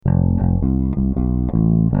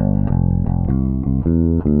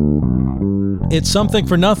It's Something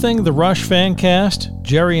for Nothing, the Rush Fancast.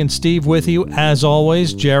 Jerry and Steve with you, as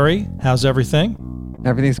always. Jerry, how's everything?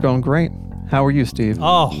 Everything's going great. How are you, Steve?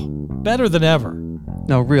 Oh, better than ever.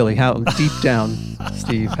 No, really, how deep down,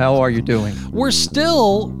 Steve, how are you doing? We're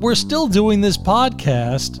still doing this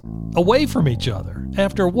podcast away from each other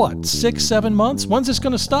after what, 6-7 months? When's this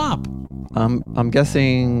going to stop? I'm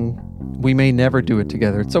guessing we may never do it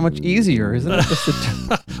together. It's so much easier, isn't it?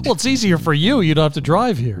 Well, it's easier for you. You don't have to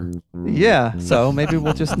drive here. Yeah, so maybe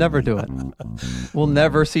we'll just never do it. We'll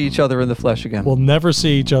never see each other in the flesh again. We'll never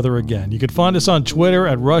see each other again. You can find us on Twitter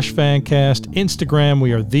at Rush Fancast, Instagram,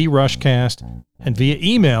 we are The Rushcast, and via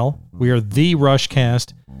email, we are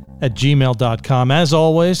therushcast@gmail.com. As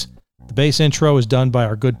always, the bass intro is done by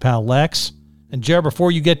our good pal Lex. And Jer,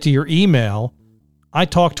 before you get to your email, I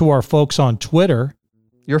talked to our folks on Twitter.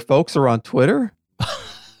 Your folks are on Twitter?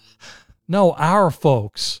 No, our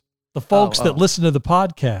folks. The folks that listen to the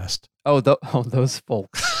podcast. Those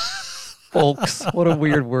folks. Folks. What a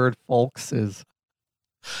weird word folks is.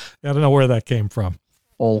 I don't know where that came from.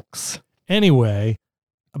 Folks. Anyway,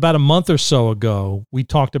 about a month or so ago, we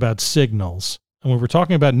talked about Signals. And we were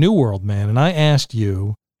talking about New World Man. And I asked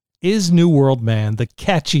you, is New World Man the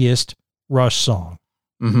catchiest Rush song?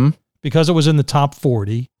 Mm-hmm. Because it was in the top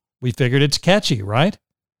 40, we figured it's catchy, right?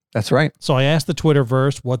 That's right. So I asked the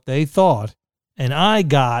Twitterverse what they thought, and I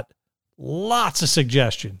got lots of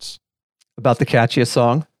suggestions. About the catchiest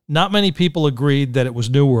song? Not many people agreed that it was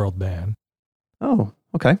New World Man. Oh,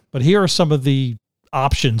 okay. But here are some of the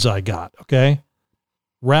options I got, okay?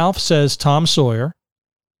 Ralph says Tom Sawyer.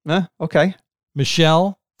 Okay.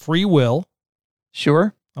 Michelle, Free Will.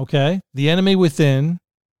 Sure. Okay. The Enemy Within.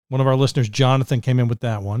 One of our listeners, Jonathan, came in with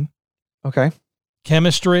that one. Okay.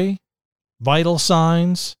 Chemistry. Vital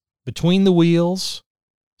Signs. Between the Wheels.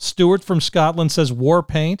 Stuart from Scotland says War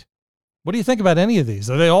Paint. What do you think about any of these?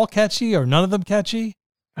 Are they all catchy or none of them catchy?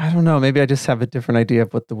 I don't know. Maybe I just have a different idea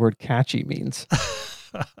of what the word catchy means.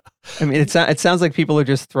 I mean, it sounds like people are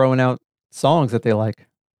just throwing out songs that they like.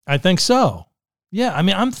 I think so. Yeah, I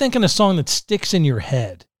mean, I'm thinking a song that sticks in your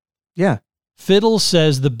head. Yeah. Fiddle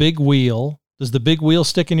says The Big Wheel. Does The Big Wheel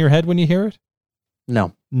stick in your head when you hear it?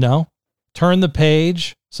 No. No? Turn the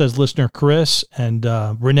Page, says listener Chris, and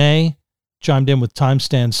Renee chimed in with Time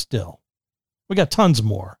Stands Still. We got tons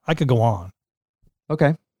more. I could go on.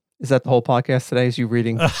 Okay. Is that the whole podcast today? Is you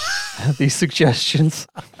reading these suggestions?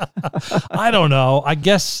 I don't know. I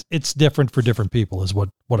guess it's different for different people is what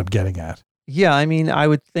I'm getting at. Yeah, I mean, I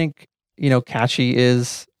would think, catchy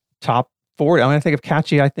is top 40. When I think of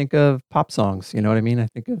catchy, I think of pop songs. You know what I mean? I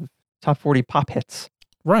think of top 40 pop hits.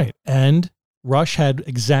 Right. And Rush had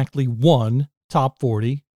exactly one top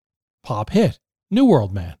 40 pop hit, New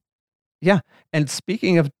World Man. Yeah. And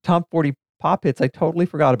speaking of top 40 pop hits, I totally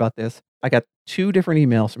forgot about this. I got 2 different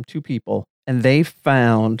emails from 2 people, and they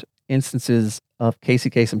found instances of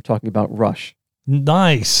Casey Kasem talking about Rush.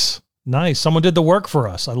 Nice. Someone did the work for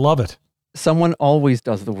us. I love it. Someone always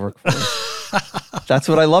does the work for us. That's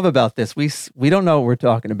what I love about this. We don't know what we're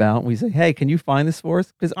talking about. We say, hey, can you find this for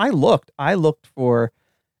us? Because I looked for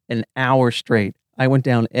an hour straight. I went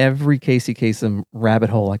down every Casey Kasem rabbit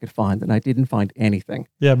hole I could find, and I didn't find anything.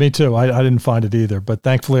 Yeah, me too. I didn't find it either, but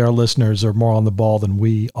thankfully our listeners are more on the ball than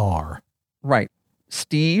we are. Right.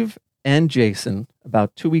 Steve and Jason,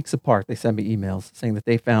 about 2 weeks apart, they sent me emails saying that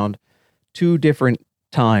they found 2 different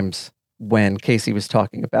times when Casey was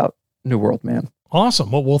talking about New World Man.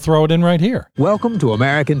 Awesome. Well, we'll throw it in right here. Welcome to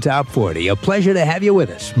American Top 40. A pleasure to have you with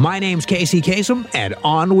us. My name's Casey Kasem, and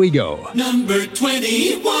on we go. Number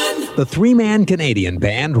 21. The 3-man Canadian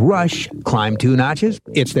band Rush climbed 2 notches.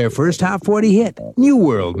 It's their first top 40 hit, New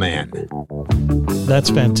World Man. That's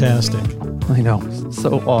fantastic. I know.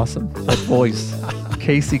 So awesome. That voice.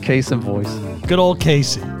 Casey Kasem voice. Good old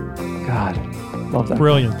Casey. God. Love that.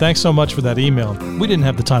 Brilliant. Thanks so much for that email. We didn't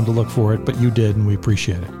have the time to look for it, but you did, and we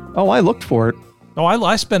appreciate it. Oh, I looked for it. Oh,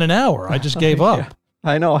 I spent an hour. I just gave up. Yeah,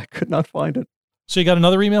 I know. I could not find it. So you got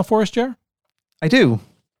another email for us, Jer? I do.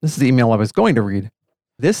 This is the email I was going to read.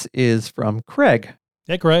 This is from Craig.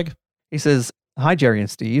 Hey, Craig. He says, hi, Jerry and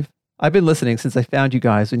Steve. I've been listening since I found you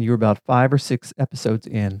guys when you were about 5 or 6 episodes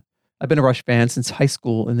in. I've been a Rush fan since high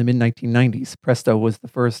school in the mid-1990s. Presto was the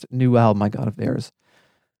first new album I got of theirs.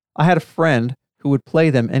 I had a friend who would play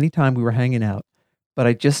them anytime we were hanging out, but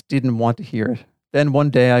I just didn't want to hear it. Then one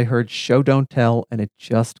day I heard Show Don't Tell, and it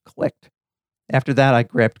just clicked. After that, I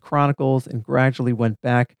grabbed Chronicles and gradually went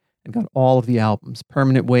back and got all of the albums.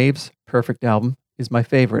 Permanent Waves, perfect album, is my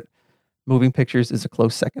favorite. Moving Pictures is a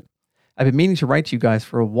close second. I've been meaning to write to you guys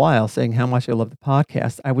for a while saying how much I love the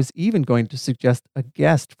podcast. I was even going to suggest a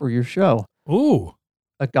guest for your show. Ooh.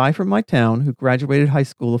 a guy from my town who graduated high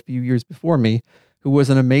school a few years before me, who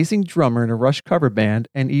was an amazing drummer in a Rush cover band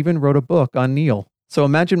and even wrote a book on Neil. So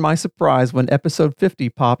imagine my surprise when episode 50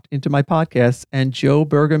 popped into my podcast and Joe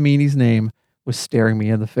Bergamini's name was staring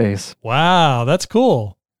me in the face. Wow, that's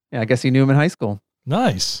cool. Yeah, I guess he knew him in high school.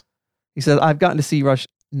 Nice. He says, I've gotten to see Rush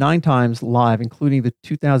 9 times live, including the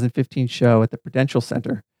 2015 show at the Prudential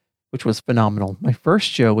Center, which was phenomenal. My first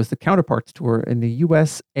show was the Counterparts Tour in the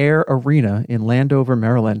U.S. Air Arena in Landover,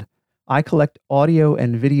 Maryland. I collect audio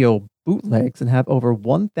and video bootlegs and have over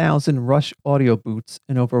 1,000 Rush audio boots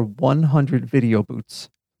and over 100 video boots.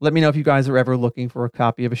 Let me know if you guys are ever looking for a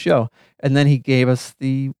copy of a show. And then he gave us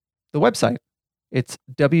the website. It's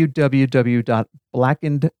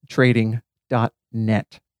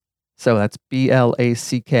www.blackenedtrading.net. So that's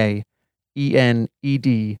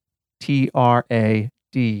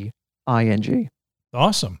BLACKENEDTRADING.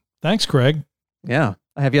 Awesome. Thanks, Craig. Yeah,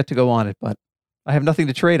 I have yet to go on it, but I have nothing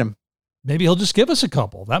to trade him. Maybe he'll just give us a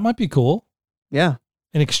couple. That might be cool. Yeah.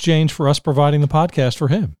 In exchange for us providing the podcast for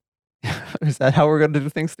him. Is that how we're going to do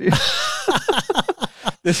things, Steve?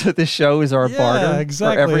 This show is our barter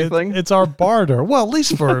exactly. for everything? It's our barter. Well, at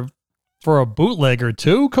least for a bootleg or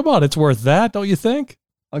two. Come on, it's worth that, don't you think?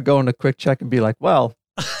 I'll go in a quick check and be like, well,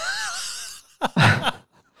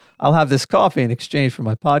 I'll have this coffee in exchange for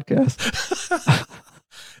my podcast.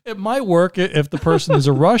 It might work if the person is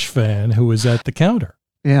a Rush fan who is at the counter.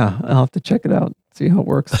 Yeah, I'll have to check it out, see how it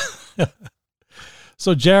works.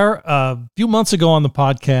 So, Jar, a few months ago on the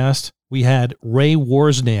podcast, we had Ray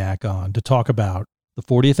Wozniak on to talk about the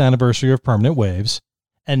 40th anniversary of Permanent Waves.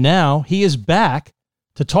 And now he is back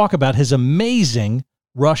to talk about his amazing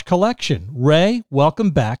Rush collection. Ray,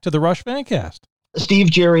 welcome back to the Rush Fancast.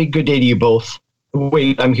 Steve, Jerry, good day to you both.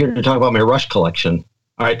 Wait, I'm here to talk about my Rush collection.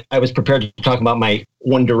 All right, I was prepared to talk about my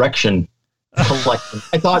One Direction collection.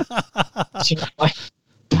 I thought,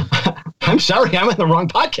 I'm sorry, I'm in the wrong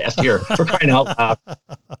podcast here. For crying out loud.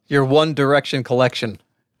 Your One Direction collection.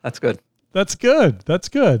 That's good. That's good. That's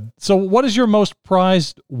good. So what is your most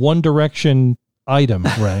prized One Direction item,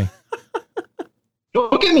 Ray?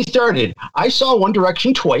 Don't get me started. I saw One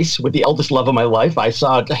Direction twice with the eldest love of my life. I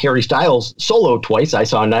saw Harry Styles solo twice. I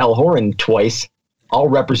saw Niall Horan twice, all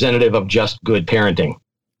representative of just good parenting.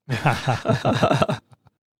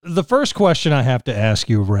 The first question I have to ask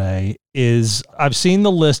you, Ray, is I've seen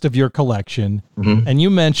the list of your collection, and you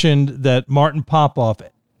mentioned that Martin Popoff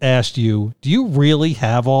asked you, do you really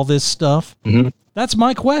have all this stuff? That's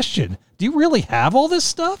my question. Do you really have all this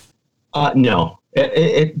stuff? No.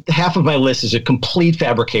 Half of my list is a complete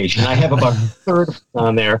fabrication. I have about a third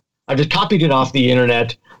on there. I just copied it off the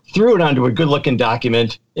internet, threw it onto a good-looking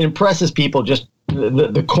document. It impresses people. Just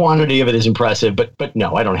the quantity of it is impressive, but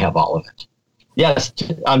no, I don't have all of it. Yes,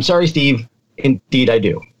 I'm sorry, Steve. Indeed, I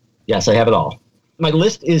do. Yes, I have it all. My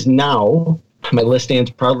list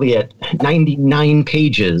stands proudly at 99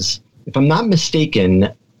 pages. If I'm not mistaken,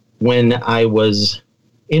 when I was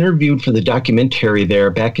interviewed for the documentary there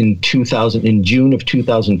back in June of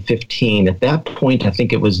 2015, at that point, I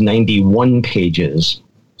think it was 91 pages.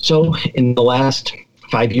 So in the last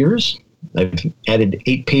 5 years, I've added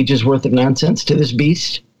 8 pages worth of nonsense to this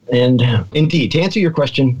beast. And indeed, to answer your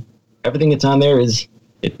question, everything that's on there it's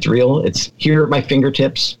real. It's here at my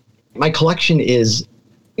fingertips. My collection is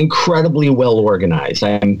incredibly well organized.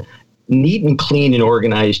 I'm neat and clean and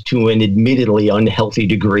organized to an admittedly unhealthy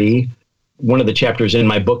degree. One of the chapters in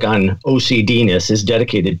my book on OCD-ness is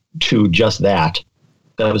dedicated to just that.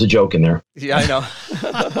 That was a joke in there. Yeah, I know.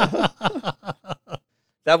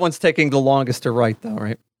 That one's taking the longest to write, though,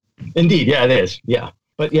 right? Indeed, yeah, it is. Yeah.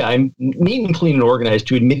 But yeah, I'm neat and clean and organized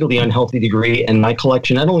to admittedly unhealthy degree. And my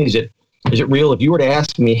collection, not only is it real, if you were to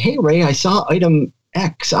ask me, hey, Ray, I saw item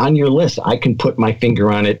X on your list, I can put my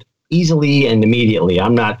finger on it easily and immediately.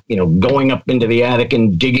 I'm not, going up into the attic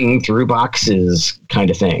and digging through boxes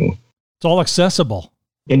kind of thing. It's all accessible.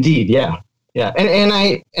 Indeed, yeah. Yeah. And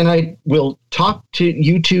I will talk to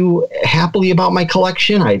you two happily about my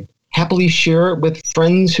collection. I happily share it with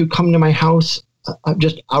friends who come to my house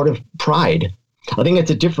just out of pride. I think that's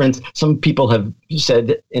a difference. Some people have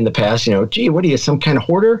said in the past, gee, what are you, some kind of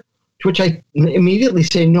hoarder? To which I immediately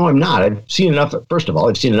say, no, I'm not. I've seen enough. First of all,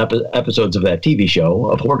 I've seen enough episodes of that TV show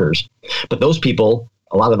of hoarders. But those people,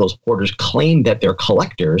 a lot of those hoarders claim that they're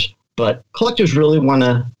collectors, but collectors really want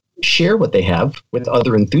to share what they have with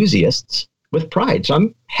other enthusiasts with pride. So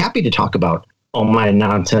I'm happy to talk about all my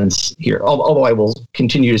nonsense here. Although I will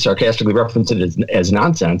continue to sarcastically reference it as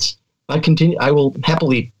nonsense, I will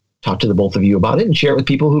happily talk to the both of you about it and share it with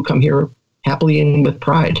people who come here happily and with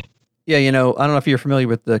pride. Yeah, I don't know if you're familiar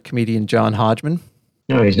with the comedian John Hodgman.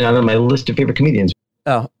 No, he's not on my list of favorite comedians.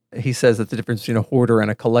 Oh, He says that the difference between a hoarder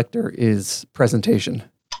and a collector is presentation.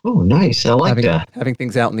 Oh, nice. I like that. Having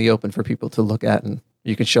things out in the open for people to look at and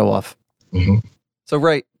you can show off. Mm-hmm. So,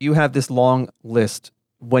 Ray, you have this long list.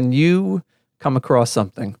 When you come across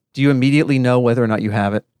something, do you immediately know whether or not you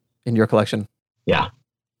have it in your collection? Yeah.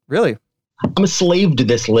 Really? I'm a slave to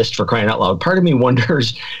this list, for crying out loud. Part of me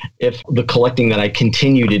wonders if the collecting that I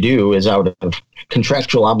continue to do is out of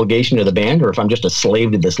contractual obligation to the band or if I'm just a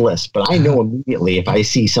slave to this list. But I know immediately if I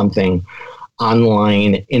see something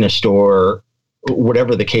online, in a store,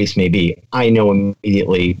 whatever the case may be, I know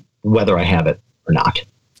immediately whether I have it or not.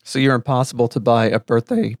 So you're impossible to buy a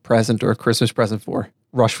birthday present or a Christmas present for,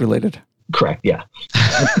 Rush related. Correct, yeah.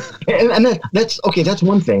 and that's okay, that's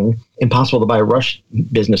one thing impossible to buy a Rush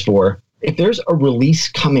business for. If there's a release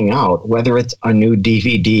coming out, whether it's a new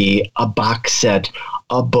DVD, a box set,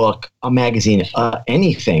 a book, a magazine,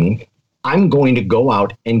 anything, I'm going to go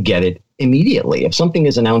out and get it immediately. If something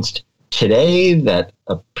is announced today that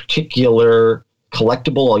a particular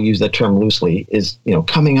collectible, I'll use that term loosely, is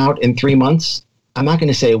coming out in 3 months, I'm not going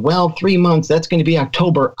to say, well, 3 months, that's going to be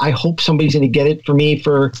October. I hope somebody's going to get it for me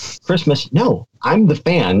for Christmas. No, I'm the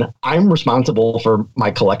fan. I'm responsible for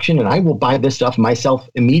my collection, and I will buy this stuff myself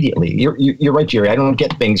immediately. You're right, Jerry. I don't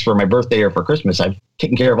get things for my birthday or for Christmas. I've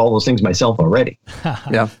taken care of all those things myself already.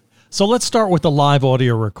 Yeah. So let's start with the live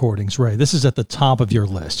audio recordings, Ray. This is at the top of your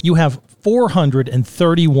list. You have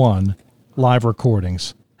 431 live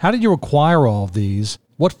recordings. How did you acquire all of these?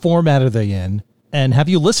 What format are they in? And have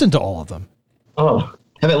you listened to all of them? Oh,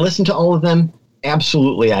 have I listened to all of them?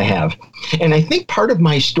 Absolutely, I have. And I think part of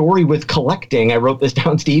my story with collecting, I wrote this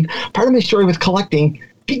down, Steve, part of my story with collecting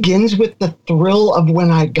begins with the thrill of when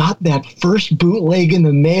I got that first bootleg in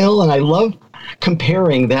the mail. And I love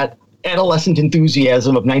comparing that adolescent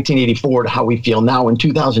enthusiasm of 1984 to how we feel now in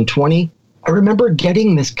 2020. I remember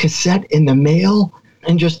getting this cassette in the mail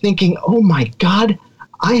and just thinking, oh my God,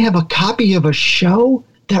 I have a copy of a show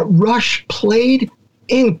that Rush played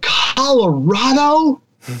in Colorado?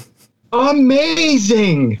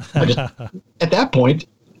 Amazing. At that point,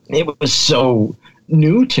 it was so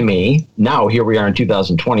new to me. Now, here we are in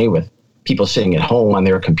 2020 with people sitting at home on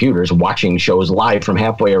their computers watching shows live from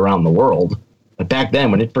halfway around the world. But back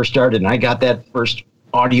then, when it first started and I got that first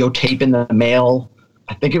audio tape in the mail,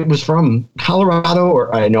 I think it was from Colorado,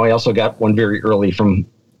 or I know I also got one very early from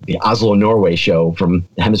the Oslo, Norway show from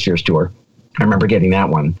the Hemispheres tour. I remember getting that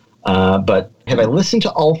one. But have I listened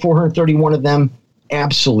to all 431 of them?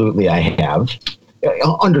 Absolutely, I have.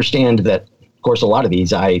 I'll understand that, of course, a lot of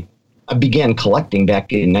these I began collecting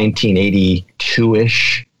back in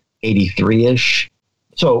 1982-ish, 83-ish.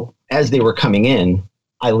 So as they were coming in,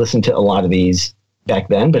 I listened to a lot of these back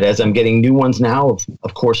then. But as I'm getting new ones now,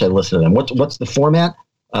 of course, I listen to them. What's the format?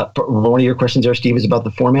 One of your questions there, Steve, is about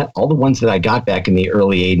the format. All the ones that I got back in the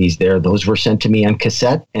early 80s there, those were sent to me on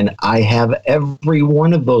cassette, and I have every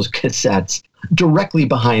one of those cassettes directly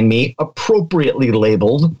behind me, appropriately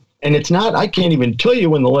labeled. And it's not, I can't even tell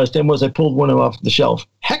you when the last time was I pulled one off the shelf.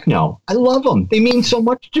 Heck no. I love them. They mean so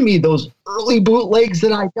much to me, those early bootlegs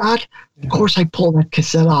that I got. Of course, I pulled that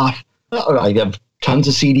cassette off. I have tons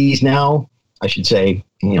of CDs now. I should say,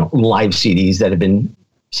 live CDs that have been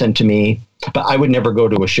sent to me. But I would never go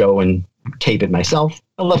to a show and tape it myself.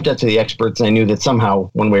 I left that to the experts. I knew that somehow,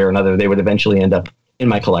 one way or another, they would eventually end up in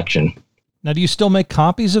my collection. Now, do you still make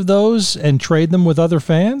copies of those and trade them with other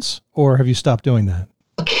fans, or have you stopped doing that?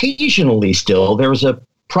 Occasionally still. There was a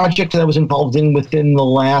project that I was involved in within the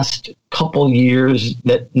last couple years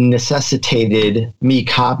that necessitated me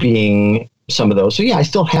copying some of those. So yeah, I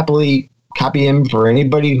still happily copy them for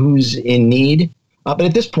anybody who's in need. But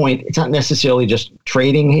at this point, it's not necessarily just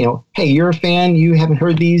trading. Hey, you're a fan. You haven't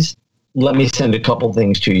heard these. Let me send a couple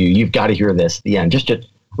things to you. You've got to hear this. The end. Just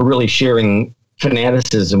really sharing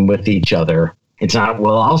fanaticism with each other. It's not,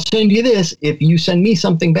 well, I'll send you this if you send me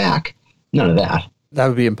something back. None of that. That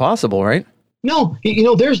would be impossible, right? No,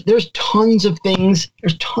 there's tons of things.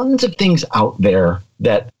 There's tons of things out there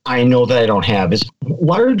that I know that I don't have. As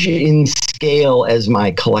large in scale as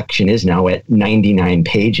my collection is now at 99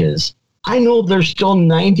 pages, I know there's still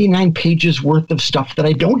 99 pages worth of stuff that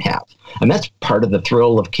I don't have. And that's part of the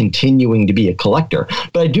thrill of continuing to be a collector.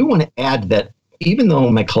 But I do want to add that even though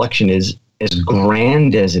my collection is as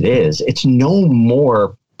grand as it is, it's no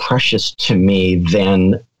more precious to me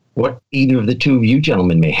than what either of the two of you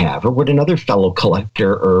gentlemen may have, or what another fellow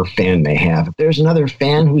collector or fan may have. If there's another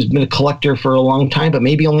fan who's been a collector for a long time, but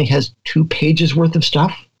maybe only has 2 pages worth of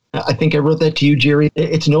stuff, I think I wrote that to you, Jerry.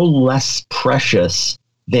 It's no less precious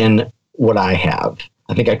than what I have.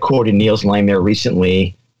 I think I quoted Neil's line there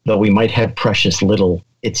recently, though we might have precious little,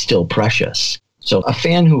 it's still precious. So a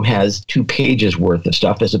fan who has 2 pages worth of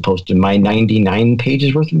stuff as opposed to my 99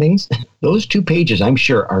 pages worth of things, those 2 pages, I'm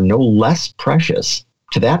sure, are no less precious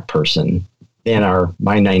to that person than are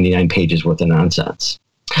my 99 pages worth of nonsense.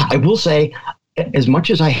 I will say, as much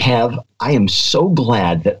as I have, I am so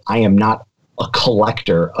glad that I am not a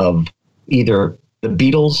collector of either the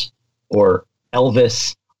Beatles or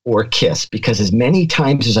Elvis or Kiss, because as many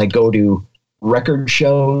times as I go to record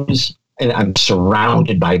shows and I'm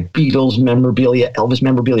surrounded by Beatles memorabilia, Elvis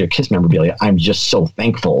memorabilia, or Kiss memorabilia, I'm just so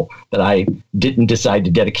thankful that I didn't decide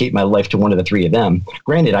to dedicate my life to one of the 3 of them.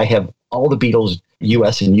 Granted, I have all the Beatles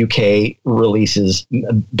US and UK releases,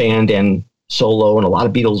 band and solo, and a lot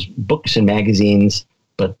of Beatles books and magazines,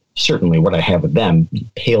 but certainly what I have of them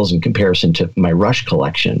pales in comparison to my Rush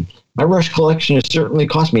collection. My Rush collection has certainly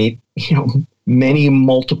cost me, many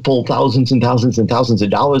multiple thousands and thousands and thousands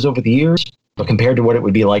of dollars over the years. But compared to what it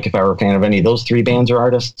would be like if I were a fan of any of those 3 bands or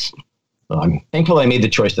artists, I'm thankful I made the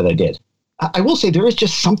choice that I did. I will say there is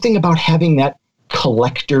just something about having that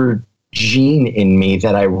collector gene in me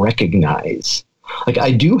that I recognize. Like,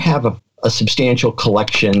 I do have a substantial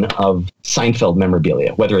collection of Seinfeld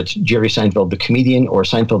memorabilia, whether it's Jerry Seinfeld, the comedian, or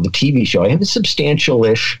Seinfeld, the TV show. I have a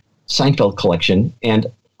substantial-ish Seinfeld collection, and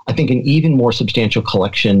I think an even more substantial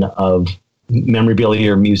collection of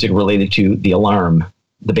memorabilia or music related to The Alarm,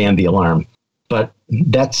 the band The Alarm. But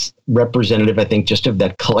that's representative, I think, just of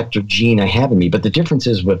that collector gene I have in me. But the difference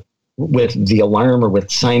is with The Alarm or with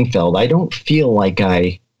Seinfeld, I don't feel like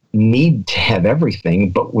I need to have everything.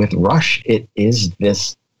 But with Rush, it is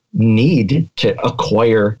this need to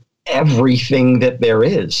acquire everything that there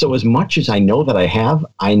is. So as much as I know that I have,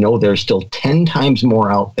 I know there's still 10 times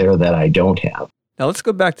more out there that I don't have. Now let's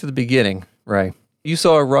go back to the beginning, Ray. You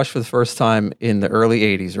saw Rush for the first time in the early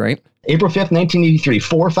 80s, right? April 5th, 1983,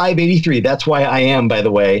 4/5/83. That's why I am, by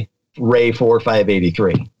the way, Ray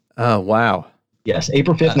 4/5/83. Oh, wow. Yes,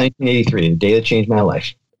 April 5th, 1983, the day that changed my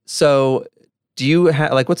life. So do you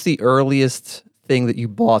have, what's the earliest thing that you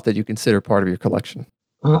bought that you consider part of your collection?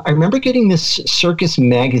 I remember getting this Circus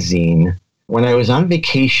magazine when I was on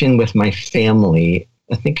vacation with my family.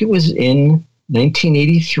 I think it was in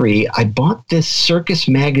 1983, I bought this Circus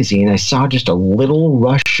magazine. I saw just a little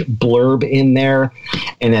Rush blurb in there.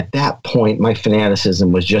 And at that point, my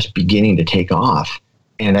fanaticism was just beginning to take off.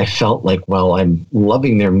 And I felt like, well, I'm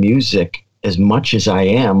loving their music as much as I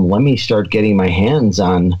am. Let me start getting my hands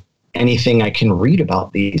on anything I can read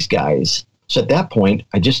about these guys. So at that point,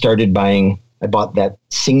 I just started buying, I bought that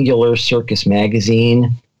singular Circus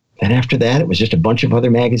magazine. And after that, it was just a bunch of other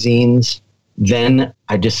magazines. Then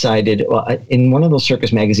I decided, well, in one of those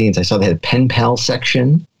Circus magazines, I saw they had a pen pal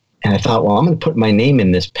section. And I thought, well, I'm going to put my name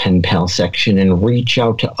in this pen pal section and reach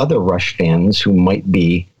out to other Rush fans who might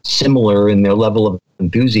be similar in their level of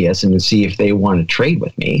enthusiasm and see if they want to trade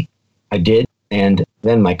with me. I did. And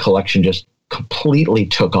then my collection just completely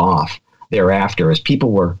took off thereafter as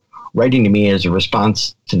people were writing to me as a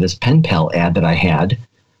response to this pen pal ad that I had.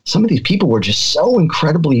 Some of these people were just so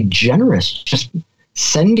incredibly generous, just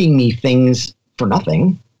sending me things for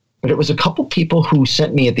nothing. But it was a couple people who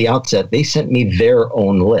sent me at the outset, they sent me their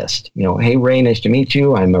own list. You know, hey, Ray, nice to meet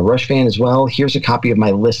you. I'm a Rush fan as well. Here's a copy of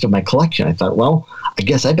my list of my collection. I thought, well, I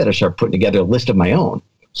guess I better start putting together a list of my own.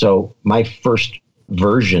 So my first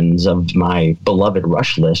versions of my beloved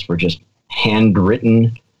Rush list were just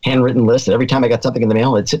handwritten lists. Every time I got something in the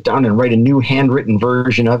mail, I'd sit down and write a new handwritten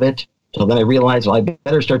version of it. So then I realized, well, I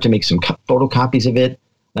better start to make some photocopies of it.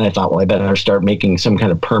 And I thought, well, I better start making some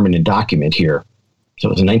kind of permanent document here. So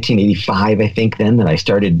it was in 1985, I think, then that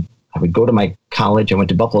I would go to my college. I went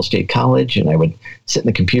to Buffalo State College, and I would sit in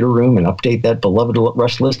the computer room and update that beloved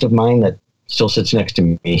Rush list of mine that still sits next to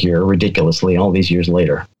me here ridiculously all these years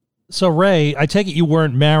later. So, Ray, I take it you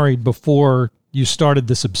weren't married before you started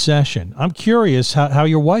this obsession. I'm curious how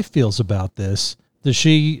your wife feels about this. Does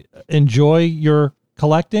she enjoy your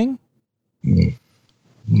collecting?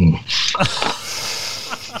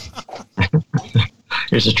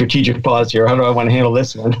 Here's a strategic pause here. How do I want to handle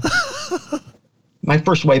this one? My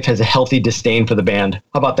first wife has a healthy disdain for the band.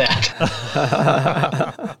 How about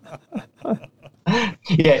that?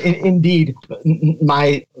 Yeah, indeed.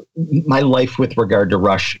 My life with regard to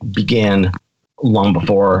Rush began long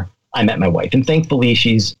before I met my wife. And thankfully,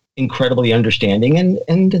 she's incredibly understanding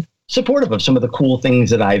and supportive of some of the cool things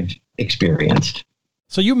that I've experienced.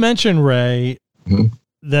 So you mentioned, Ray,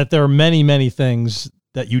 that there are many, many things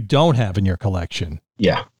that you don't have in your collection.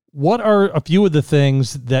 Yeah. What are a few of the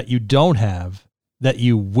things that you don't have that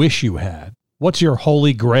you wish you had? What's your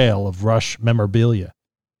holy grail of Rush memorabilia?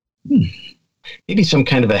 Maybe some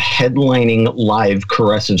kind of a headlining live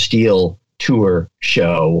Caress of Steel tour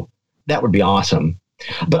show. That would be awesome.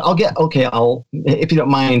 But if you don't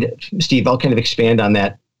mind, Steve, I'll kind of expand on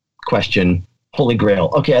that question. Holy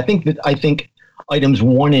Grail. Okay, I think items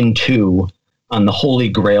 1 and 2 on the Holy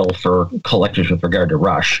Grail for collectors with regard to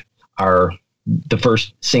Rush are the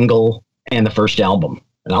first single and the first album.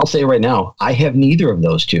 And I'll say right now, I have neither of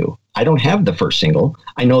those two. I don't have the first single.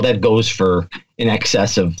 I know that goes for in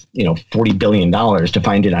excess of, $40 billion to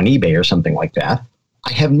find it on eBay or something like that.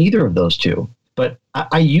 I have neither of those two, but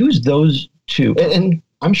I use those two, and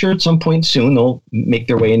I'm sure at some point soon they'll make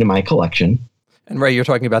their way into my collection. And Ray, you're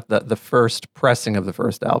talking about the first pressing of the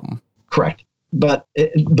first album. Correct. But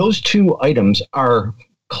those two items are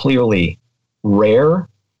clearly rare,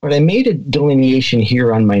 but I made a delineation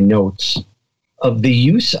here on my notes of the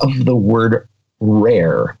use of the word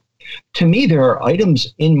rare. To me, there are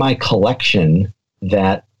items in my collection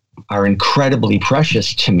that are incredibly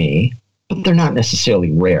precious to me, but they're not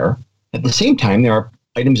necessarily rare. At the same time, there are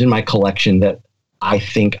items in my collection that I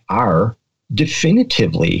think are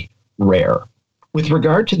definitively rare. With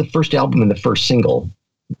regard to the first album and the first single,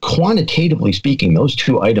 quantitatively speaking, those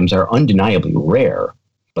two items are undeniably rare,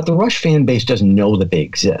 but the Rush fan base doesn't know that they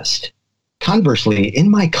exist. Conversely, in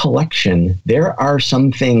my collection, there are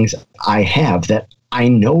some things I have that I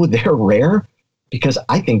know they're rare because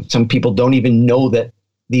I think some people don't even know that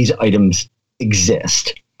these items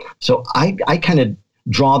exist. So I kind of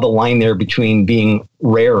draw the line there between being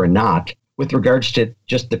rare or not with regards to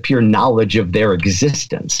just the pure knowledge of their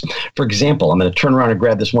existence. For example, I'm going to turn around and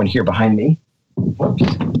grab this one here behind me.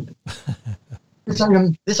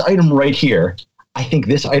 This item right here, I think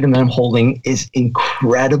this item that I'm holding is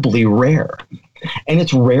incredibly rare. And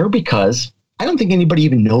it's rare because I don't think anybody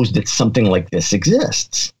even knows that something like this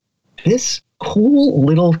exists. This cool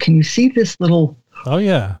little, can you see this little Oh,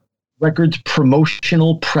 yeah. Records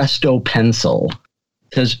promotional Presto pencil?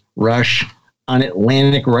 It says Rush on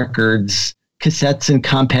Atlantic Records, cassettes and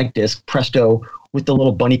compact disc, Presto, with the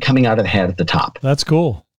little bunny coming out of the hat at the top. That's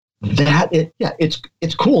cool.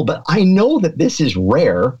 It's cool, but I know that this is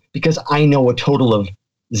rare because I know a total of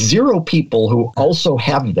 0 people who also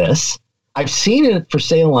have this. I've seen it for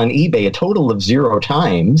sale on eBay a total of 0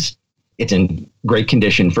 times. It's in great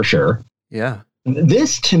condition for sure. Yeah.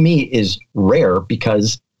 This to me is rare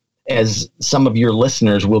because, as some of your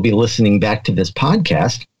listeners will be listening back to this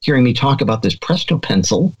podcast, hearing me talk about this Presto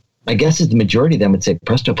pencil, I guess as the majority of them would say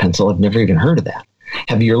Presto pencil. I've never even heard of that.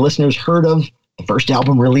 Have your listeners heard of the first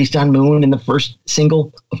album released on Moon and the first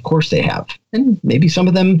single? Of course they have. And maybe some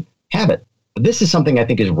of them have it. But this is something I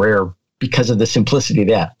think is rare because of the simplicity of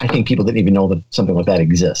that. I think people didn't even know that something like that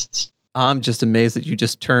exists. I'm just amazed that you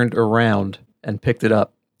just turned around and picked it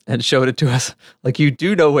up and showed it to us. Like you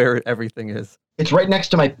do know where everything is. It's right next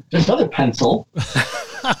to this other pencil.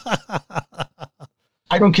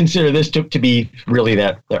 I don't consider this to be really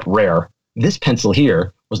that rare. This pencil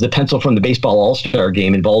here was the pencil from the Baseball All-Star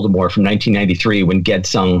game in Baltimore from 1993 when Ged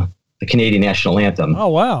sung the Canadian National Anthem. Oh,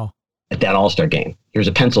 wow. At that All-Star game. Here's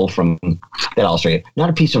a pencil from that All-Star game. Not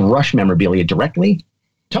a piece of Rush memorabilia directly.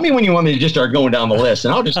 Tell me when you want me to just start going down the list,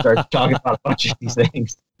 and I'll just start talking about a bunch of these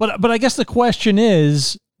things. But I guess the question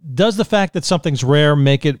is, does the fact that something's rare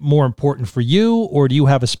make it more important for you, or do you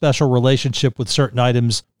have a special relationship with certain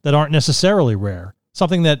items that aren't necessarily rare?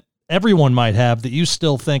 Something that everyone might have that you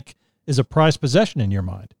still think is a prized possession in your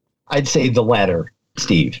mind? I'd say the latter,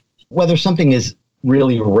 Steve. Whether something is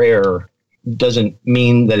really rare doesn't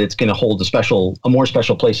mean that it's going to hold a more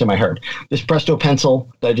special place in my heart. This Presto pencil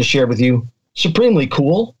that I just shared with you, supremely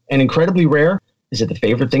cool and incredibly rare. Is it the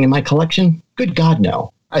favorite thing in my collection? Good God,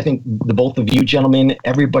 no. I think the both of you gentlemen,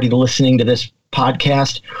 everybody listening to this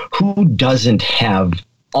podcast, who doesn't have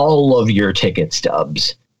all of your ticket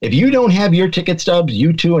stubs? If you don't have your ticket stubs,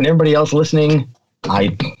 you two and everybody else listening,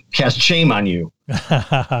 I cast shame on you.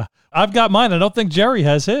 I've got mine. I don't think Jerry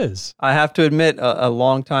has his. I have to admit, a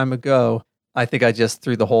long time ago, I think I just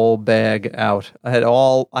threw the whole bag out. I had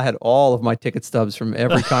all of my ticket stubs from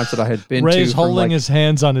every concert I had been to. Ray's holding his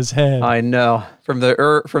hands on his head. I know. From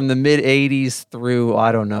the mid 80s through,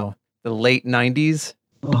 I don't know, the late 90s.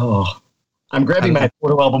 Oh, I'm grabbing my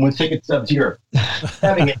photo album with ticket stubs here.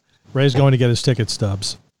 Having it. Ray's going to get his ticket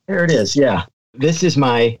stubs. There it is. Yeah. This is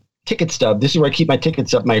my ticket stub. This is where I keep my ticket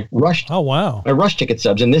stub, my Rush. Oh, wow. My Rush ticket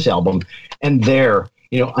stubs in this album. And there,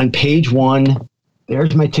 on page 1,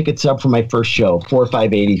 there's my ticket stub for my first show,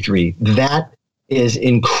 4/5/83. That is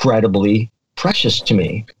incredibly precious to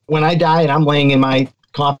me. When I die and I'm laying in my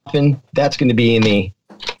coffin, that's going to be in the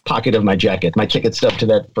pocket of my jacket, my ticket stub to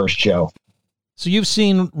that first show. So you've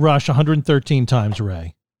seen Rush 113 times,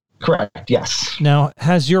 Ray. Correct, yes. Now,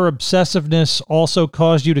 has your obsessiveness also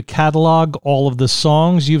caused you to catalog all of the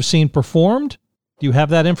songs you've seen performed? Do you have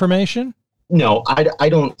that information? no, I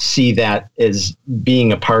don't see that as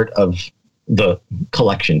being a part of the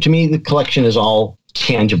collection. To me, the collection is all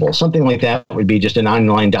tangible. Something like that would be just an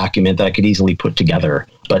online document that I could easily put together.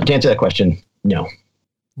 But to answer that question, no.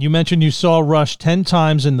 You mentioned you saw Rush 10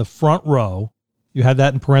 times in the front row. You had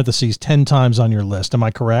that in parentheses, 10 times on your list. Am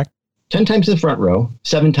I correct? 10 times in the front row,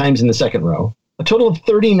 7 times in the second row. A total of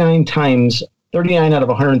 39 times, 39 out of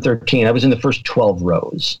 113. I was in the first 12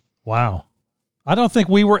 rows. Wow. I don't think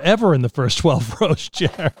we were ever in the first 12 rows,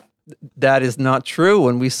 Jer. That is not true.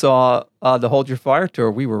 When we saw the Hold Your Fire tour,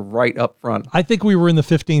 we were right up front. I think we were in the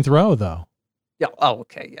 15th row, though. Yeah. Oh,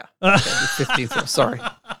 okay. Yeah. Okay, the 15th row. Sorry.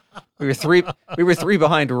 We were three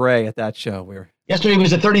behind Ray at that show. Yesterday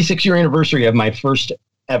was the 36-year anniversary of my first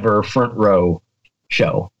ever front row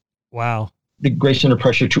show. Wow. The Grace Under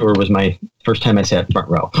Pressure tour was my first time I sat front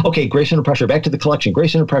row. Okay, Grace Under Pressure, back to the collection.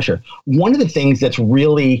 Grace Under Pressure. One of the things that's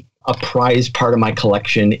really a prized part of my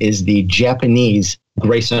collection is the Japanese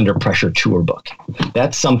Grace Under Pressure tour book.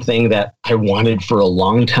 That's something that I wanted for a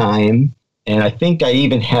long time. And I think I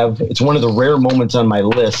even have, it's one of the rare moments on my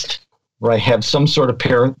list where I have some sort of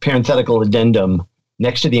parenthetical addendum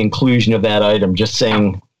next to the inclusion of that item, just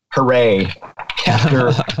saying, hooray,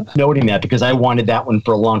 after noting that, because I wanted that one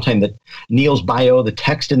for a long time. That Neil's bio, the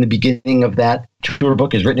text in the beginning of that tour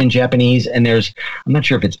book is written in Japanese, and there's, I'm not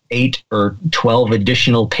sure if it's 8 or 12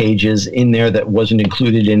 additional pages in there that wasn't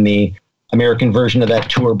included in the American version of that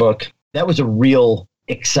tour book. That was a real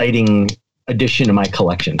exciting addition to my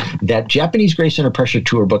collection. That Japanese Grace Under Pressure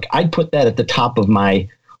tour book, I'd put that at the top of my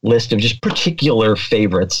list of just particular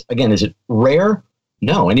favorites. Again, is it rare?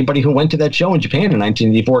 No, anybody who went to that show in Japan in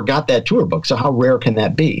 1984 got that tour book. So how rare can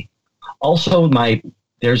that be? Also,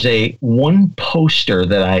 there's one poster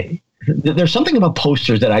there's something about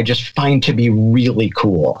posters that I just find to be really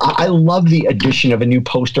cool. I love the addition of a new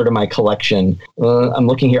poster to my collection. I'm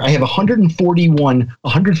looking here. I have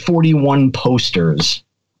 141 posters.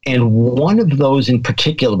 And one of those in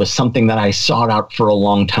particular was something that I sought out for a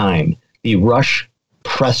long time. The Rush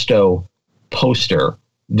Presto poster.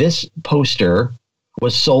 This poster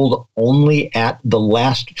was sold only at the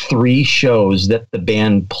last 3 shows that the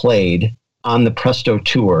band played on the Presto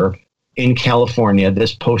tour in California.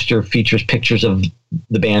 This poster features pictures of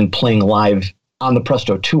the band playing live on the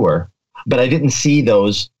Presto tour, but I didn't see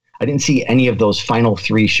any of those final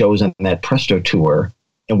 3 shows on that Presto tour.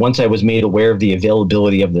 And once I was made aware of the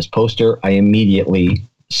availability of this poster, I immediately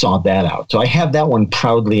sought that out. So I have that one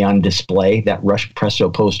proudly on display, that Rush Presto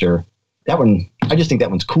poster. That one, I just think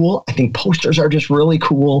that one's cool. I think posters are just really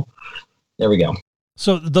cool. There we go.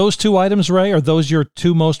 So those 2 items, Ray, are those your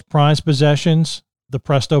 2 most prized possessions? The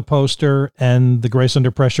Presto poster and the Grace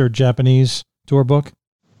Under Pressure Japanese tour book?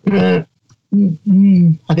 I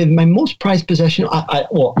think my most prized possession,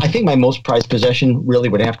 I think my most prized possession really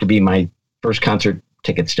would have to be my first concert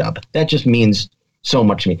ticket stub. That just means so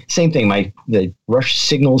much to me. Same thing, the Rush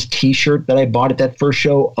Signals t-shirt that I bought at that first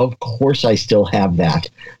show, of course I still have that.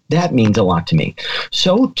 That means a lot to me.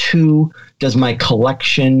 So too does my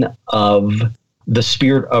collection of the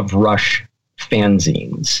Spirit of Rush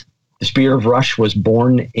fanzines. The Spirit of Rush was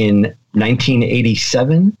born in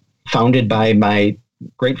 1987, founded by my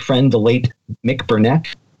great friend, the late Mick Burnett.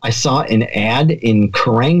 I saw an ad in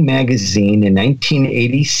Kerrang! Magazine in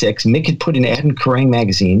 1986. Mick had put an ad in Kerrang!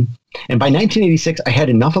 Magazine. And by 1986, I had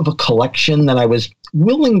enough of a collection that I was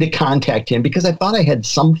willing to contact him because I thought I had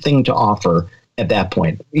something to offer at that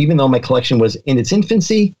point. Even though my collection was in its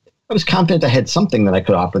infancy, I was confident I had something that I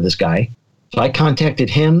could offer this guy. So I contacted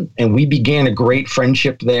him, and we began a great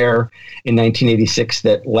friendship there in 1986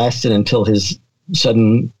 that lasted until his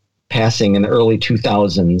sudden passing in the early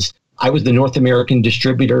 2000s. I was the North American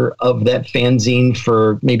distributor of that fanzine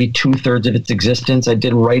for maybe 2/3 of its existence. I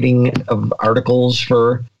did writing of articles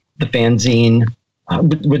for the fanzine,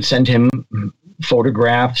 would send him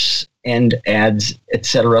photographs and ads,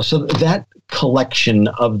 etc. So that collection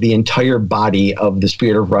of the entire body of the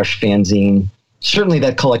Spirit of Rush fanzine, certainly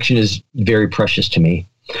that collection is very precious to me.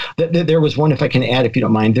 There was one, if I can add, if you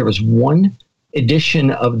don't mind, there was one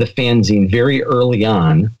edition of the fanzine very early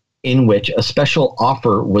on in which a special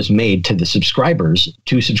offer was made to subscribers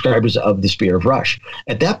of the Spirit of Rush.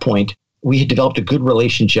 At that point, we had developed a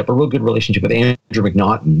real good relationship with Andrew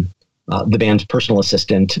McNaughton, the band's personal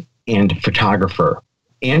assistant and photographer.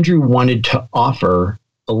 Andrew wanted to offer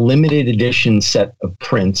a limited edition set of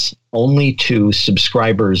prints only to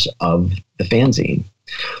subscribers of the fanzine.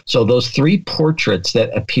 So those 3 portraits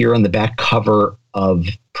that appear on the back cover of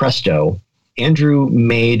Presto, Andrew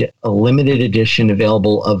made a limited edition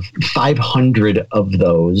available of 500 of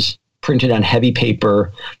those, printed on heavy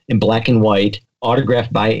paper in black and white,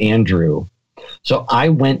 autographed by Andrew. So I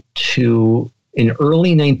went in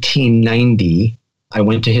early 1990, I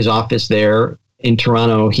went to his office there in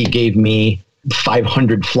Toronto. He gave me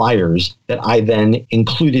 500 flyers that I then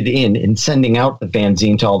included in sending out the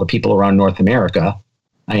fanzine to all the people around North America.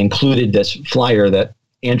 I included this flyer that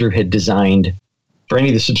Andrew had designed for any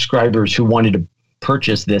of the subscribers who wanted to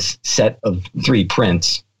purchase this set of 3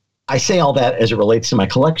 prints. I say all that as it relates to my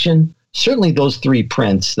collection. Certainly those 3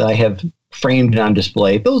 prints that I have framed and on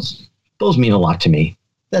display, those mean a lot to me.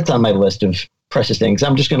 That's on my list of precious things.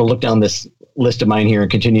 I'm just going to look down this list of mine here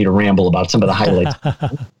and continue to ramble about some of the highlights.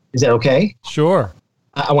 Is that okay? Sure.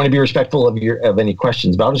 I want to be respectful of any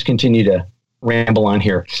questions, but I'll just continue to ramble on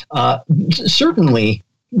here. Certainly,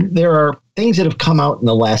 there are things that have come out in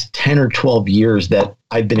the last 10 or 12 years that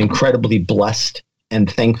I've been incredibly blessed and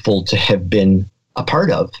thankful to have been a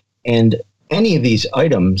part of. And any of these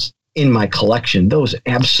items in my collection, those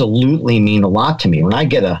absolutely mean a lot to me. When I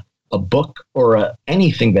get a book or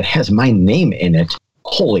anything that has my name in it,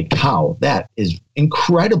 holy cow, that is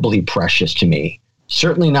incredibly precious to me.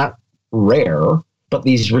 Certainly not rare, but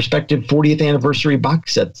these respective 40th anniversary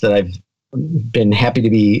box sets that I've been happy to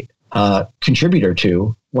be a contributor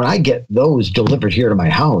to, when I get those delivered here to my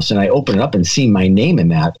house and I open it up and see my name in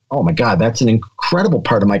that, oh my God, that's an incredible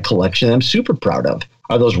part of my collection I'm super proud of.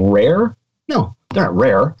 Are those rare? No, they're not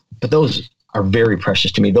rare, but those are very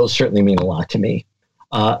precious to me. Those certainly mean a lot to me.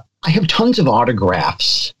 I have tons of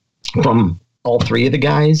autographs from all 3 of the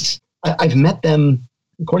guys. I've met them,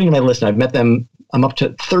 according to my list, I've met them, I'm up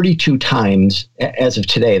to 32 times as of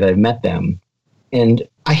today that I've met them. And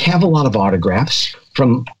I have a lot of autographs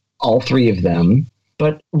from all 3 of them.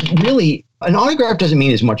 But really, an autograph doesn't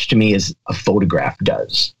mean as much to me as a photograph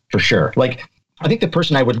does, for sure. Like, I think the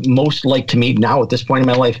person I would most like to meet now at this point in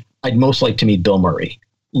my life, I'd most like to meet Bill Murray.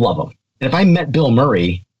 Love him. And if I met Bill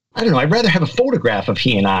Murray, I don't know, I'd rather have a photograph of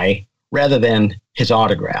he and I rather than his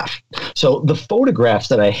autograph. So the photographs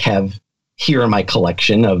that I have here in my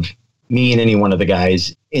collection of me and any one of the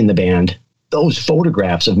guys in the band, those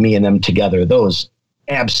photographs of me and them together, those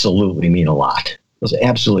absolutely mean a lot. Those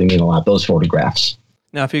absolutely mean a lot, those photographs.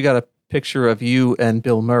 Now, if you got a picture of you and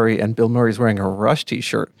Bill Murray's wearing a Rush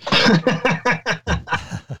t-shirt.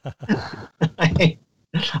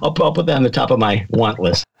 I'll put that on the top of my want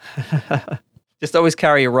list. Just always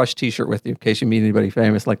carry a Rush t-shirt with you in case you meet anybody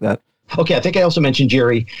famous like that. Okay, I think I also mentioned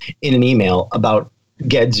Jerry in an email about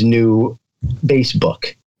Ged's new bass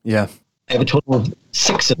book. Yeah. I have a total of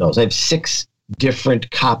 6 of those. I have 6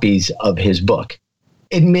 different copies of his book.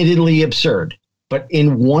 Admittedly absurd, but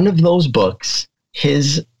in one of those books,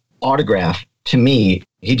 his autograph to me,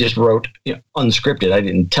 he just wrote, unscripted. I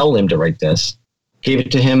didn't tell him to write this. Gave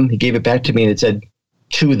it to him. He gave it back to me and it said,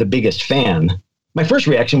 "To the biggest fan." My first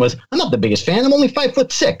reaction was, I'm not the biggest fan. I'm only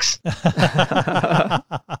 5'6".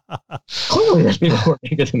 Clearly, there's people who are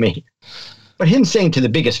bigger than me. But him saying "to the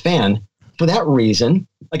biggest fan," for that reason,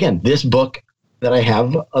 again, this book that I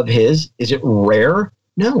have of his, is it rare?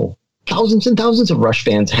 No. Thousands and thousands of Rush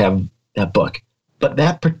fans have that book. But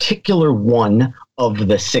that particular one of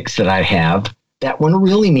the 6 that I have, that one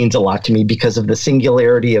really means a lot to me because of the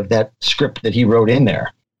singularity of that script that he wrote in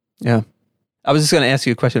there. Yeah. I was just going to ask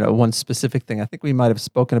you a question about one specific thing. I think we might have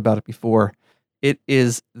spoken about it before. It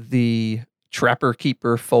is the Trapper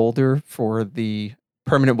Keeper folder for the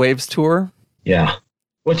Permanent Waves tour. Yeah.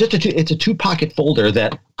 Well, it's a 2-pocket folder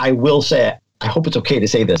that I will say, I hope it's okay to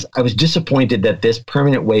say this. I was disappointed that this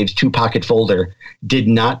Permanent Waves 2-pocket folder did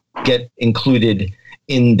not get included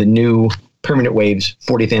in the new Permanent Waves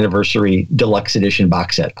 40th Anniversary Deluxe Edition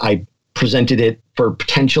box set. I presented it for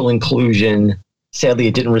potential inclusion. Sadly,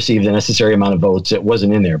 it didn't receive the necessary amount of votes. It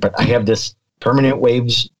wasn't in there. But I have this Permanent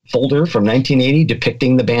Waves folder from 1980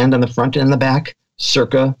 depicting the band on the front and the back,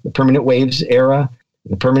 circa the Permanent Waves era,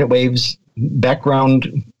 the Permanent Waves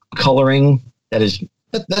background coloring. That's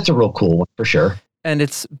a real cool one for sure. And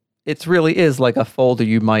it really is like a folder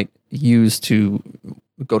you might use to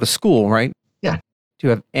go to school, right? Yeah. Do you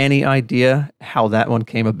have any idea how that one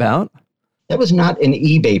came about? That was not an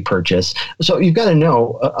eBay purchase. So you've got to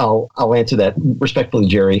know, I'll answer that respectfully,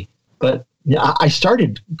 Jerry, but I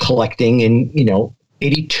started collecting in,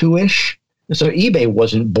 82-ish. So eBay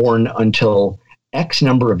wasn't born until X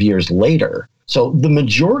number of years later. So the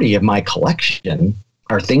majority of my collection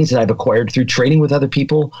are things that I've acquired through trading with other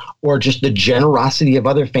people or just the generosity of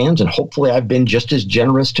other fans. And hopefully I've been just as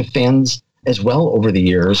generous to fans as well over the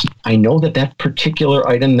years. I know that particular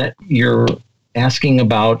item that you're asking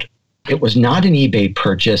about, it was not an eBay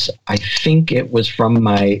purchase. I think it was from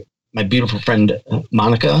my beautiful friend,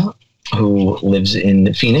 Monica, who lives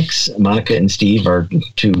in Phoenix. Monica and Steve are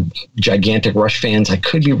two gigantic Rush fans. I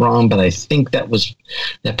could be wrong, but I think that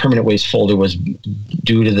Permanent Waves folder was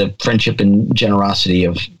due to the friendship and generosity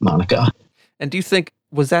of Monica. And do you think,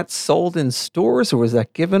 was that sold in stores or was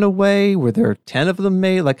that given away? Were there 10 of them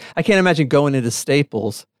made? Like, I can't imagine going into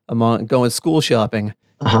Staples, going school shopping,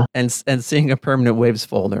 and seeing a Permanent Waves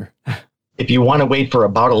folder. If you want to wait for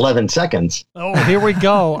about 11 seconds. Oh, here we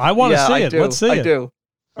go. I want to see it. Let's see it. I do.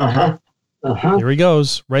 Here he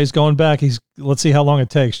goes. Ray's going back. Let's see how long it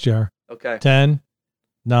takes, Jer. Okay. 10,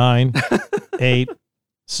 9, 8,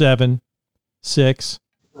 7, 6,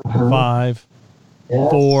 5,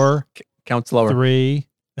 4, count slower. 3,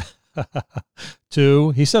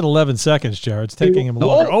 2. He said 11 seconds, Jared. It's taking him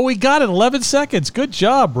longer. Oh, we got it. 11 seconds. Good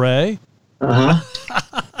job, Ray.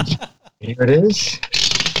 Here it is.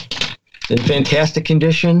 In fantastic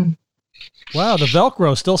condition. Wow, the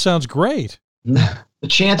Velcro still sounds great. The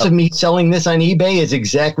chance of me selling this on eBay is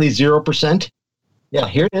exactly 0%. Yeah,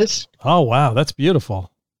 here it is. Oh, wow. That's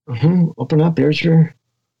beautiful. Open up. There's your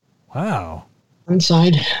wow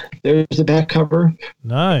inside. There's the back cover.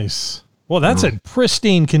 Nice. Well, that's in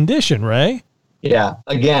pristine condition, Ray. Yeah.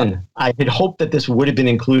 Again, I had hoped that this would have been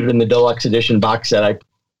included in the deluxe edition box set. I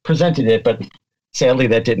presented it, but sadly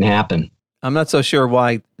that didn't happen. I'm not so sure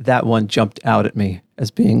why that one jumped out at me as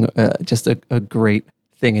being just a great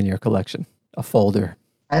thing in your collection, a folder.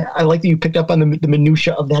 I like that you picked up on the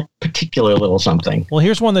minutia of that particular little something. Well,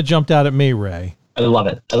 here's one that jumped out at me, Ray. I love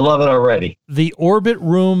it. I love it already. The Orbit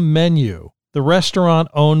Room Menu, the restaurant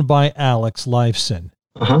owned by Alex Lifeson.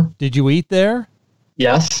 Did you eat there?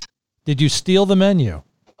 Yes. Did you steal the menu?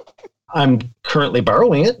 I'm currently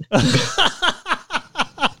borrowing it.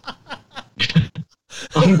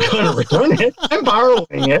 I'm going to return it. I'm borrowing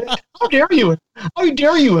it. How dare you? How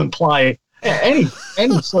dare you imply any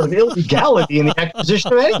sort of illegality in the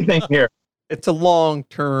acquisition of anything here? It's a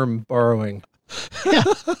long-term borrowing. Yeah.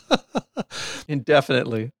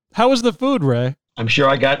 Indefinitely. How was the food, Ray? I'm sure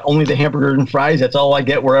I got only the hamburger and fries. That's all I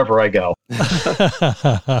get wherever I go.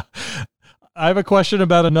 I have a question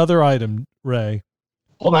about another item, Ray.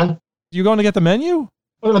 Hold on. You going to get the menu?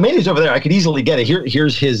 Well, the menu's over there. I could easily get it.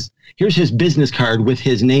 Here's his business card with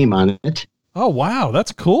his name on it. Oh, wow.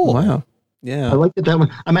 That's cool. Wow. Yeah. I like that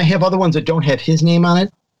one. I might have other ones that don't have his name on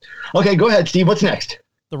it. Okay, go ahead, Steve. What's next?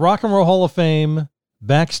 The Rock and Roll Hall of Fame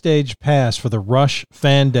backstage pass for the Rush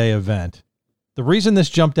Fan Day event. The reason this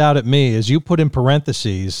jumped out at me is you put in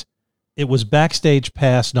parentheses, it was backstage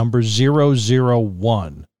pass number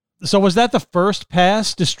 001. So was that the first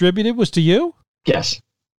pass distributed was to you? Yes.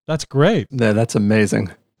 That's great. Yeah, that's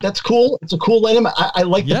amazing. That's cool. It's a cool item. I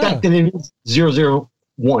like the fact that it is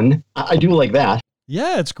 001. I do like that.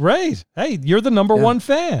 Yeah, it's great. Hey, you're the number one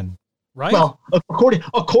fan, right? Well,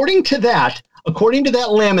 according to that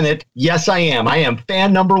laminate, yes, I am. I am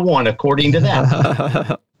fan number one, according to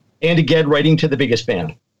that. And again, writing to the biggest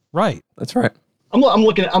fan. Right. That's right. I'm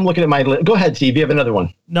looking at my list. Go ahead, Steve. You have another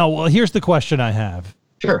one. No, well, here's the question I have.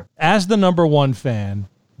 Sure. As the number one fan,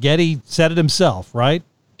 Geddy said it himself, right?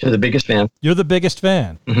 To the biggest fan. You're the biggest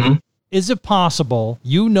fan. Mm-hmm. Is it possible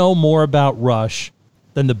you know more about Rush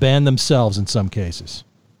than the band themselves in some cases?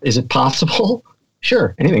 Is it possible?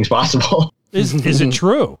 Sure. Anything's possible. Is it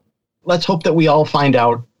true? Let's hope that we all find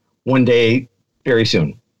out one day very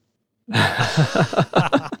soon.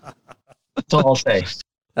 That's all I'll say.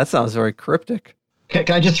 That sounds very cryptic. Can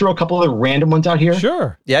I just throw a couple of random ones out here?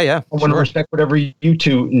 Sure. Yeah. I want to respect whatever you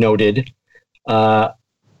two noted.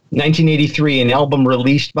 1983, an album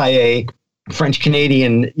released by a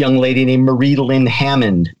French-Canadian young lady named Marie-Lynn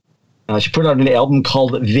Hammond. She put out an album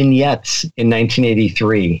called Vignettes in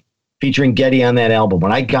 1983, featuring Geddy on that album.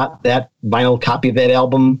 When I got that vinyl copy of that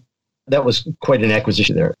album, that was quite an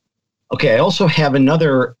acquisition there. Okay, I also have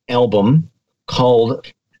another album called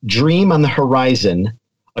Dream on the Horizon,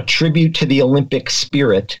 a tribute to the Olympic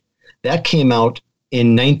spirit. That came out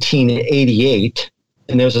in 1988,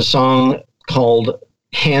 and there's a song called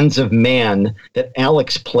Hands of Man that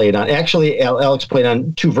Alex played on. Actually, Alex played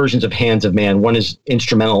on two versions of Hands of Man. One is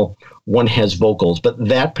instrumental, one has vocals. But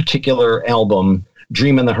that particular album,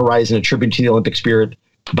 Dream on the Horizon, a tribute to the Olympic spirit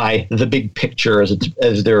by The Big Picture,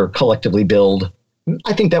 as they're collectively billed.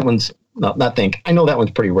 I think that one's, I know that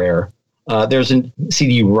one's pretty rare. There's a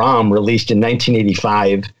CD-ROM released in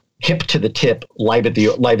 1985, Hip to the Tip, live at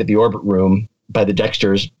the Orbit Room by the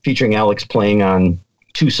Dexters, featuring Alex playing on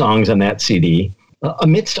two songs on that CD.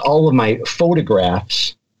 Amidst all of my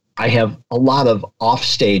photographs, I have a lot of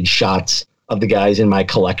offstage shots of the guys in my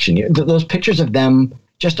collection. Those pictures of them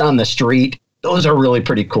just on the street, those are really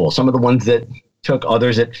pretty cool. Some of the ones that took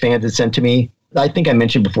others that fans had sent to me. I think I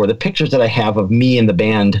mentioned before, the pictures that I have of me and the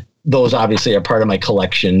band those obviously are part of my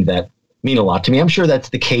collection that mean a lot to me. I'm sure that's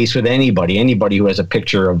the case with anybody who has a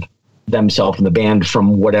picture of themselves in the band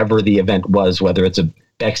from whatever the event was, whether it's a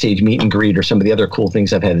backstage meet and greet or some of the other cool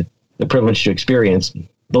things I've had the privilege to experience.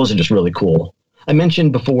 Those are just really cool. I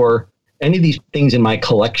mentioned before, any of these things in my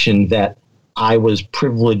collection that I was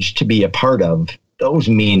privileged to be a part of, those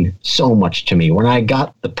mean so much to me. When I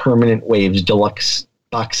got the Permanent Waves Deluxe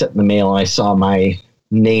box set in the mail, I saw my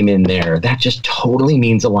name in there. That just totally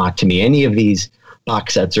means a lot to me. Any of these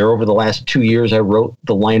box sets, or over the last 2 years, I wrote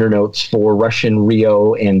the liner notes for Russian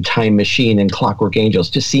Rio and Time Machine and Clockwork Angels.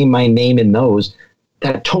 To see my name in those,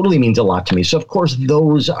 that totally means a lot to me. So, of course,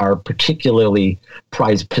 those are particularly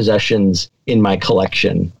prized possessions in my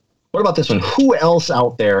collection. What about this one? Who else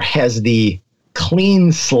out there has the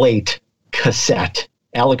Clean Slate cassette?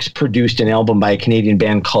 Alex produced an album by a Canadian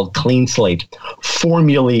band called Clean Slate,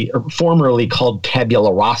 formerly called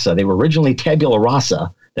Tabula Rasa. They were originally Tabula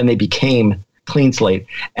Rasa, then they became Clean Slate.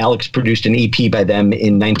 Alex produced an EP by them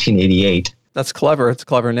in 1988. That's clever. It's a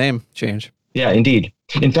clever name change. Yeah, indeed.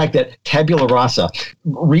 In fact, that Tabula Rasa,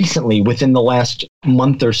 recently, within the last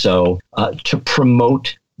month or so, to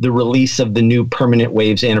promote the release of the new Permanent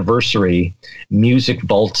Waves anniversary, Music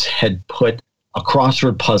Vaults had put a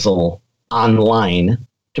crossword puzzle online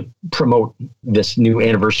to promote this new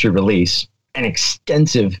anniversary release, an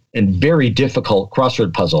extensive and very difficult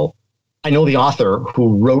crossword puzzle. I know the author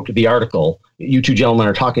who wrote the article. You two gentlemen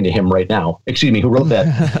are talking to him right now. Excuse me, who wrote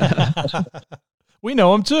that? We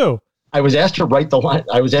know him too. I was asked to write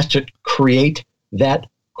I was asked to create that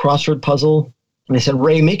crossword puzzle. And I said,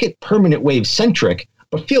 Ray, make it Permanent Wave centric,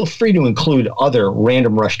 but feel free to include other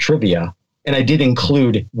Random Rush trivia. And I did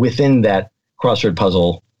include within that crossword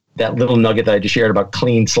puzzle that little nugget that I just shared about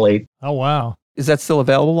Clean Slate. Oh, wow. Is that still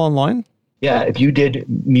available online? Yeah, if you did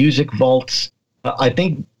Music Vaults, I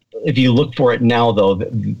think if you look for it now, though,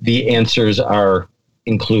 the answers are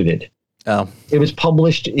included. Oh. It was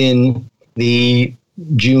published in the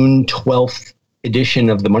June 12th edition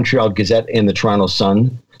of the Montreal Gazette and the Toronto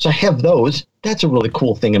Sun. So I have those. That's a really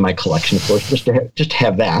cool thing in my collection, of course, just to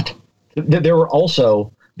have that. There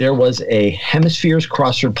was a Hemispheres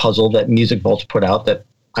crossword puzzle that Music Vaults put out that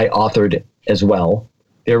I authored as well.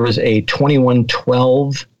 There was a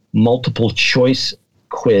 2112 multiple choice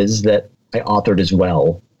quiz that I authored as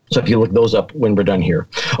well. So if you look those up when we're done here.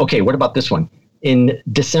 Okay, what about this one? In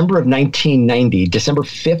December of 1990, December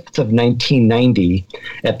 5th of 1990,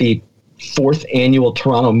 at the 4th Annual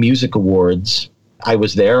Toronto Music Awards, I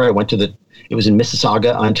was there. It was in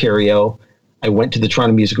Mississauga, Ontario. I went to the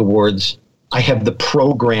Toronto Music Awards. I have the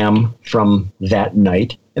program from that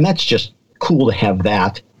night, and that's just cool to have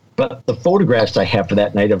that. But the photographs I have for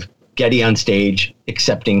that night of Geddy on stage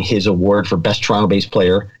accepting his award for Best Toronto Bass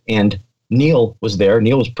Player, and Neil was there.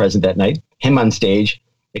 Neil was present that night. Him on stage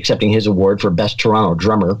accepting his award for Best Toronto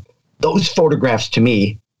Drummer. Those photographs, to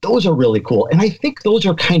me, those are really cool. And I think those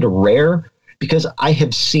are kind of rare because I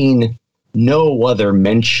have seen no other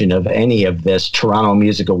mention of any of this Toronto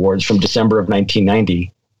Music Awards from December of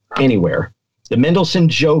 1990 anywhere. The Mendelssohn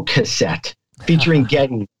Joe cassette featuring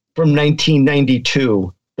Geddy from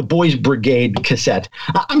 1992, the Boys Brigade cassette.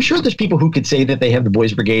 I'm sure there's people who could say that they have the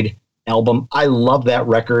Boys Brigade album. I love that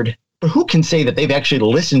record. But who can say that they've actually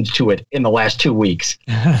listened to it in the last 2 weeks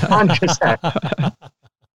on cassette?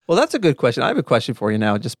 Well, that's a good question. I have a question for you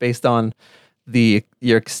now, just based on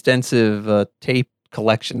your extensive tape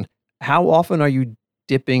collection. How often are you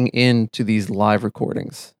dipping into these live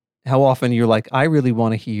recordings? How often you're like, I really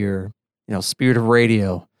want to hear, Spirit of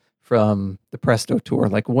Radio from the Presto tour?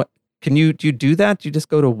 Like, what do you do that? Do you just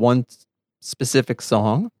go to one specific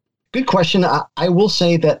song? Good question. I will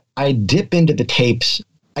say that I dip into the tapes.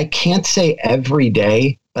 I can't say every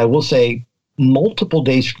day. I will say multiple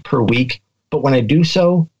days per week. But when I do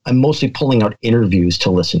so, I'm mostly pulling out interviews to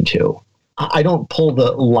listen to. I don't pull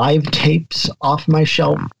the live tapes off my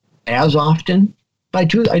shelf as often, but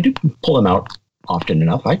I do pull them out often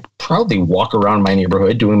enough. I proudly walk around my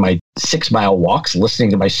neighborhood doing my 6-mile walks,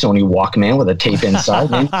 listening to my Sony Walkman with a tape inside.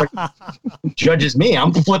 Judges me.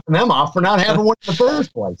 I'm flipping them off for not having one in the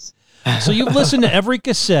first place. So you've listened to every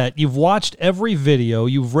cassette, you've watched every video,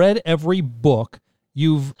 you've read every book,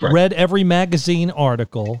 you've Correct. read every magazine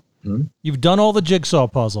article, you've done all the jigsaw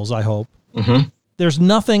puzzles, I hope. Mm-hmm. There's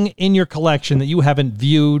nothing in your collection that you haven't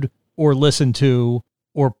viewed or listened to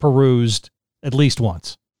or perused at least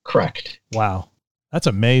once. Correct. Wow. That's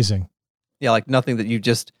amazing. Yeah, like nothing that you've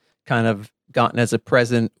just kind of gotten as a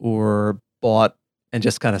present or bought and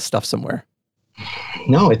just kind of stuffed somewhere.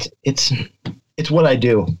 No, it's what I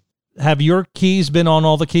do. Have your keys been on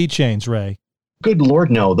all the keychains, Ray? Good Lord,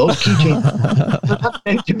 no. Those keychains are not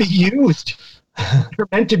meant to be used. They're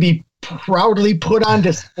meant to be proudly put on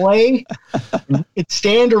display. It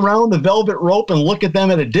stand around the velvet rope and look at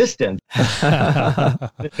them at a distance.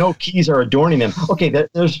 No keys are adorning them. Okay,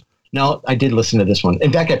 now I did listen to this one.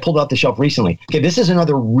 In fact, I pulled out the shelf recently. Okay, this is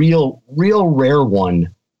another real rare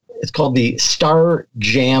one. It's called the Star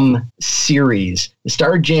Jam series. The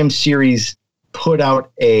Star Jam series put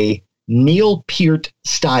out a Neil Peart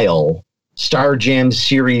style Star Jam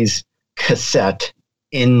series cassette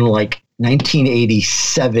in like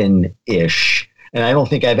 1987-ish. And I don't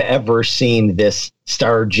think I've ever seen this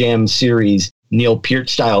Star Jam series Neil Peart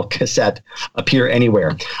style cassette appear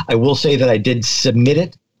anywhere. I will say that I did submit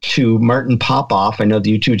it to Martin Popoff. I know that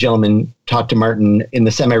you two gentlemen talked to Martin in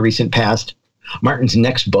the semi-recent past. Martin's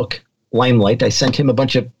next book, Limelight. I sent him a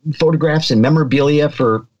bunch of photographs and memorabilia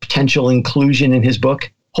for potential inclusion in his book.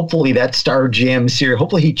 Hopefully that Star Jam series,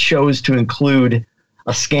 hopefully he chose to include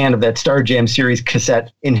a scan of that Star Jam series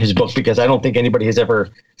cassette in his book, because I don't think anybody has ever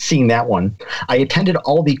seen that one. I attended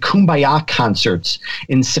all the Kumbaya concerts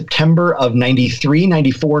in September of 93,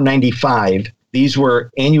 94, 95. These were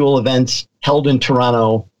annual events held in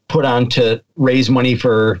Toronto, put on to raise money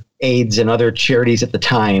for AIDS and other charities at the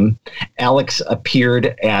time. Alex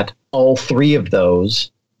appeared at all three of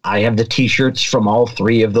those. I have the T-shirts from all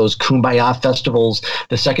three of those Kumbaya festivals.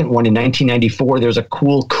 The second one in 1994, there's a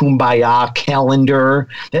cool Kumbaya calendar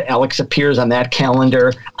that Alex appears on that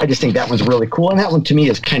calendar. I just think that one's really cool. And that one to me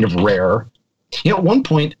is kind of rare. At one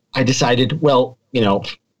point I decided, well,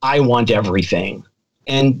 I want everything.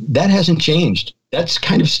 And that hasn't changed. That's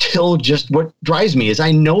kind of still just what drives me, is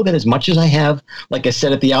I know that as much as I have, like I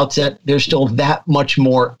said at the outset, there's still that much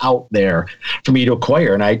more out there for me to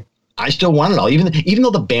acquire. And I still want it all, even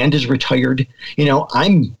though the band is retired.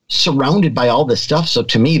 I'm surrounded by all this stuff. So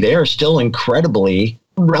to me, they're still incredibly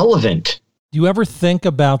relevant. Do you ever think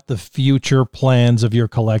about the future plans of your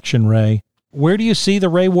collection, Ray? Where do you see the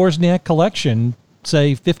Ray Wozniak collection,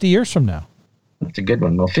 say, 50 years from now? That's a good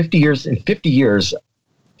one. Well, 50 years from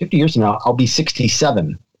now, I'll be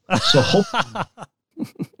 67. So hopefully,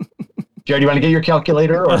 Jerry, do you want to get your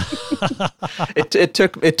calculator? Or? It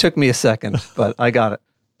took me a second, but I got it.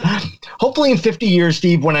 Hopefully in 50 years,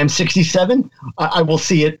 Steve, when I'm 67, I will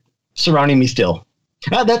see it surrounding me still.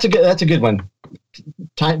 That's a good one.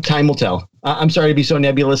 Time will tell. I'm sorry to be so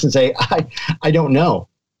nebulous and say, I don't know.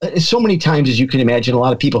 So many times, as you can imagine, a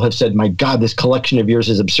lot of people have said, my God, this collection of yours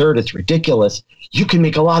is absurd. It's ridiculous. You can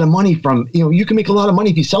make a lot of money you can make a lot of money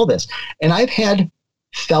if you sell this. And I've had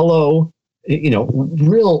fellow,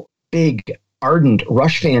 real big, ardent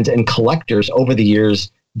Rush fans and collectors over the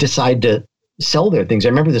years decide to sell their things. I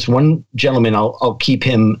remember this one gentleman, I'll keep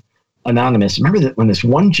him anonymous. Remember that when this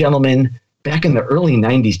one gentleman back in the early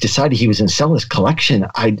 90s decided he was going to sell his collection,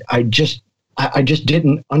 I just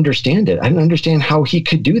didn't understand it. I didn't understand how he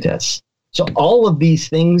could do this. So all of these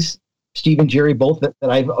things, Steve and Jerry, both that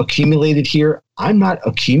I've accumulated here, I'm not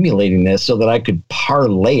accumulating this so that I could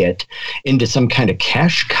parlay it into some kind of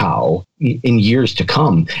cash cow in years to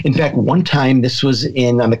come. In fact, one time, this was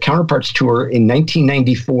on the Counterparts tour in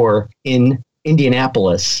 1994 in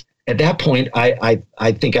Indianapolis. At that point, I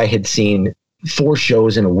think I had seen 4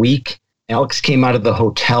 shows in a week. Alex came out of the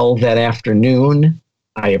hotel that afternoon.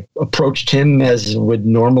 I approached him as would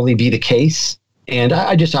normally be the case. And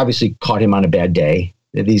I just obviously caught him on a bad day.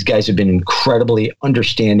 These guys have been incredibly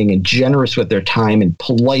understanding and generous with their time and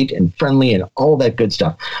polite and friendly and all that good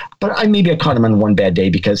stuff. But I caught him on one bad day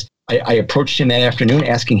because I approached him that afternoon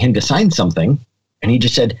asking him to sign something. And he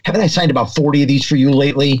just said, haven't I signed about 40 of these for you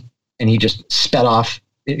lately? And he just sped off,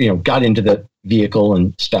 got into the vehicle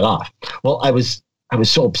and sped off. Well, I was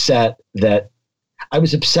so upset that I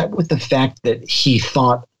was upset with the fact that he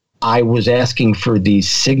thought I was asking for these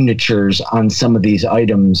signatures on some of these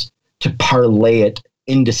items to parlay it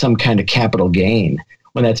into some kind of capital gain,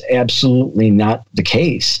 when that's absolutely not the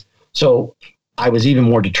case. So I was even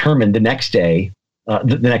more determined the next day,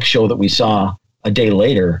 the next show that we saw a day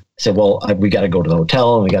later, I said, well, we got to go to the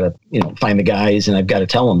hotel and we got to, find the guys and I've got to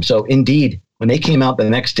tell them. So indeed, when they came out the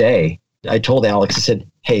next day, I told Alex, I said,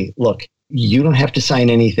 hey, look, you don't have to sign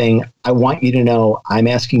anything. I want you to know I'm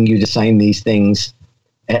asking you to sign these things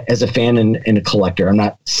as a fan and a collector. I'm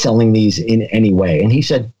not selling these in any way. And he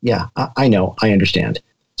said, yeah, I know. I understand.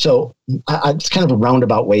 So it's kind of a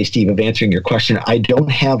roundabout way, Steve, of answering your question. I don't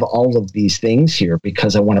have all of these things here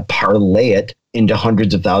because I want to parlay it into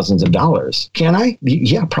hundreds of thousands of dollars. Can I?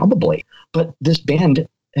 Yeah, probably. But this band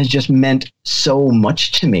has just meant so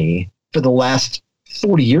much to me for the last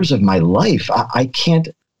 40 years of my life. I can't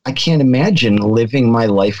imagine living my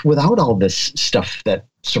life without all this stuff that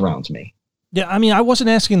surrounds me. Yeah, I wasn't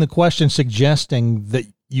asking the question suggesting that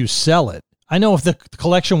you sell it. I know if the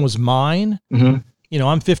collection was mine, you know,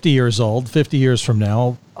 I'm 50 years old. 50 years from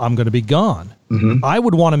now, I'm going to be gone. I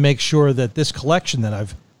would want to make sure that this collection that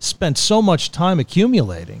I've spent so much time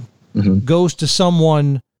accumulating goes to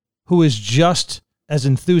someone who is just as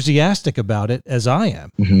enthusiastic about it as I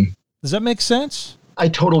am. Does that make sense? I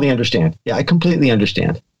totally understand. Yeah, I completely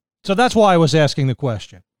understand. So that's why I was asking the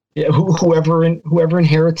question. Yeah, whoever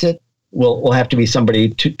inherits it will have to be somebody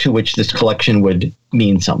to which this collection would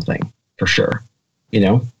mean something, for sure. You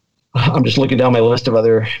know, I'm just looking down my list of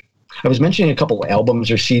other. I was mentioning a couple of albums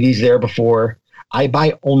or CDs there before. I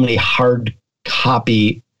buy only hard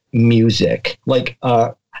copy music. Like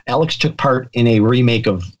Alex took part in a remake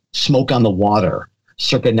of Smoke on the Water,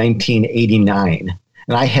 circa 1989.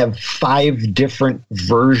 And I have 5 different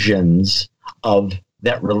versions of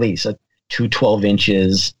that release, 2 12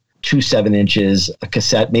 inches, 2 7 inches, a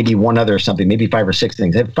cassette, maybe one other something, maybe 5 or 6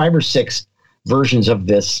 things. I have 5 or 6 versions of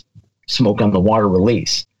this Smoke on the Water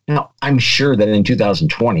release. Now, I'm sure that in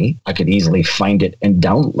 2020, I could easily find it and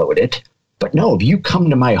download it. But no, if you come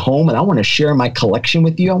to my home and I want to share my collection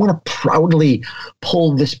with you, I want to proudly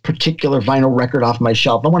pull this particular vinyl record off my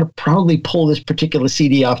shelf. I want to proudly pull this particular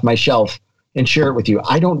CD off my shelf and share it with you.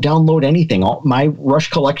 I don't download anything. My Rush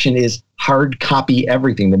collection is hard copy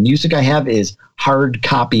everything. The music I have is hard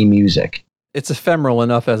copy music. It's ephemeral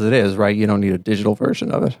enough as it is, right? You don't need a digital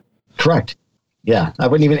version of it. Correct. Yeah, I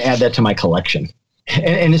wouldn't even add that to my collection.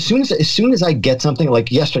 And as soon as I get something,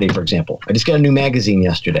 like yesterday, for example, I just got a new magazine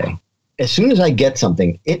yesterday. As soon as I get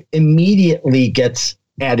something, it immediately gets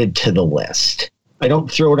added to the list. I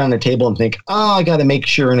don't throw it on the table and think, I got to make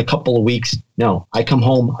sure in a couple of weeks. No, I come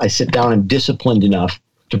home, I sit down, I'm disciplined enough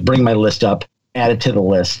to bring my list up, add it to the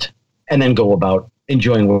list, and then go about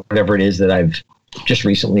enjoying whatever it is that I've just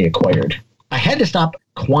recently acquired. I had to stop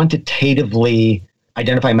quantitatively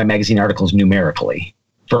identifying my magazine articles numerically.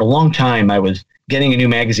 For a long time, I was getting a new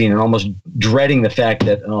magazine and almost dreading the fact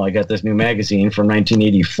that, I got this new magazine from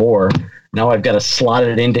 1984. Now I've got to slot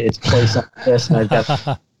it into its place on this, and I've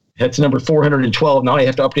got that's number 412. Now I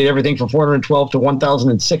have to update everything from 412 to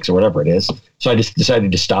 1006 or whatever it is. So I just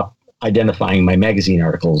decided to stop identifying my magazine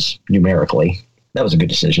articles numerically. That was a good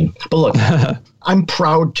decision. But look, I'm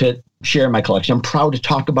proud to share my collection. I'm proud to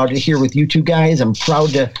talk about it here with you two guys. I'm proud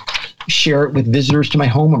to share it with visitors to my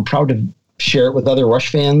home. I'm proud to share it with other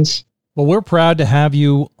Rush fans. Well, we're proud to have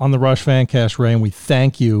you on the Rush Fancast, Ray, and we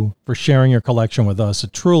thank you for sharing your collection with us.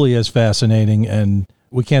 It truly is fascinating, and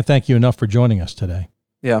we can't thank you enough for joining us today.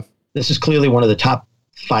 Yeah. This is clearly one of the top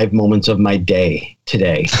 5 moments of my day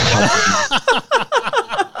today.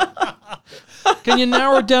 Can you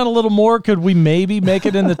narrow it down a little more? Could we maybe make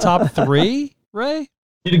it in the top 3, Ray?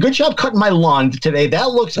 You did a good job cutting my lawn today.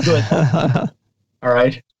 That looks good. All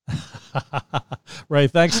right. Ray,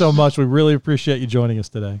 thanks so much. We really appreciate you joining us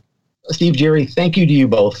today. Steve, Jerry, thank you to you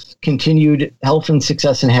both. Continued health and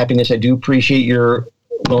success and happiness. I do appreciate your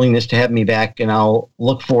willingness to have me back, and I'll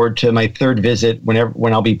look forward to my 3rd visit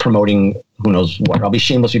when I'll be promoting, who knows what. I'll be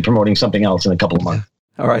shamelessly promoting something else in a couple of months.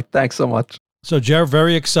 All right. Thanks so much. So, Jer,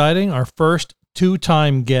 very exciting. Our first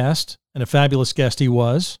 2-time guest, and a fabulous guest he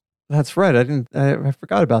was. That's right. I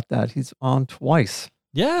forgot about that. He's on twice.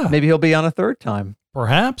 Yeah. Maybe he'll be on a 3rd time.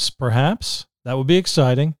 Perhaps. That would be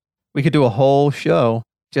exciting. We could do a whole show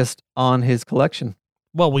just on his collection.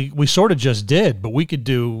 Well, we sort of just did, but we could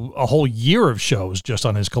do a whole year of shows just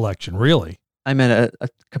on his collection, really. I meant a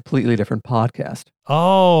completely different podcast.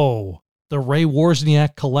 Oh, the Ray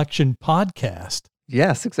Wozniak Collection podcast.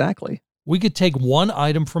 Yes, exactly. We could take one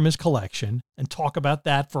item from his collection and talk about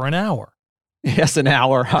that for an hour. Yes, an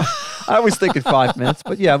hour. I was thinking 5 minutes,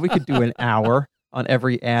 but yeah, we could do an hour on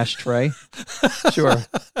every ashtray. Sure.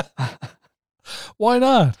 Why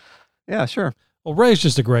not? Yeah, sure. Well, Ray's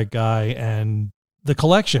just a great guy, and the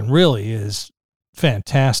collection really is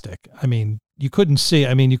fantastic. I mean,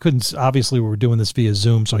 obviously we were doing this via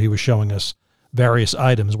Zoom, so he was showing us various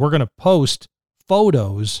items. We're going to post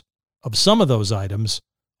photos of some of those items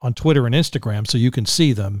on Twitter and Instagram so you can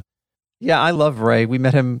see them. Yeah, I love Ray. We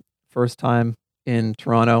met him first time in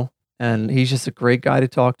Toronto, and he's just a great guy to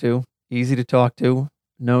talk to, easy to talk to,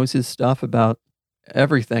 knows his stuff about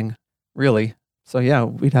everything, really. So yeah,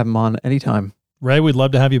 we'd have him on anytime. Ray, we'd love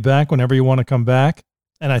to have you back whenever you want to come back.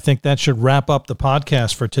 And I think that should wrap up the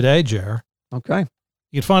podcast for today, Jer. Okay.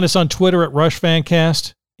 You can find us on Twitter at Rush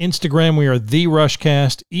Fancast. Instagram, we are The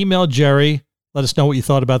Rushcast. Email Jerry. Let us know what you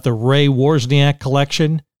thought about the Ray Wozniak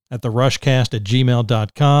collection at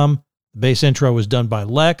therushcast@gmail.com. The bass intro was done by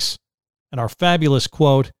Lex. And our fabulous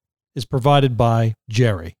quote is provided by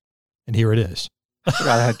Jerry. And here it is. I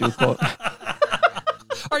forgot I had to do a quote.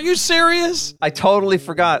 Are you serious? I totally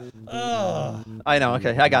forgot. I know.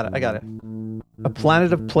 Okay, I got it. A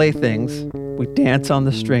planet of playthings, we dance on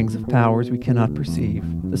the strings of powers we cannot perceive.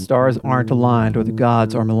 The stars aren't aligned or the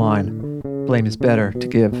gods are malign. Blame is better to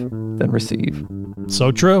give than receive.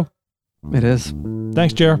 So true. It is.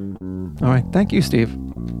 Thanks, Jer. All right. Thank you, Steve.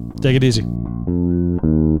 Take it easy.